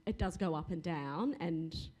 it does go up and down,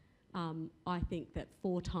 and I think that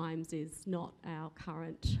 4 times is not our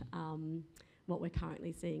current, what we're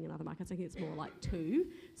currently seeing in other markets. I think it's more like 2.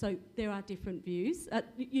 So there are different views.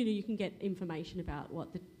 You can get information about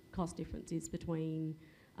what the cost difference is between,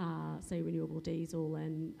 say, renewable diesel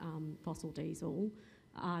and fossil diesel.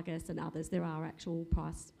 Argus and others. There are actual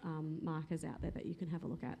price markers out there that you can have a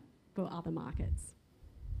look at for other markets.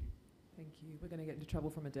 Thank you. We're going to get into trouble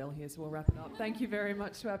from Adele here, so we'll wrap it up. Thank you very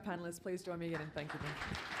much to our panellists. Please join me again in thanking them.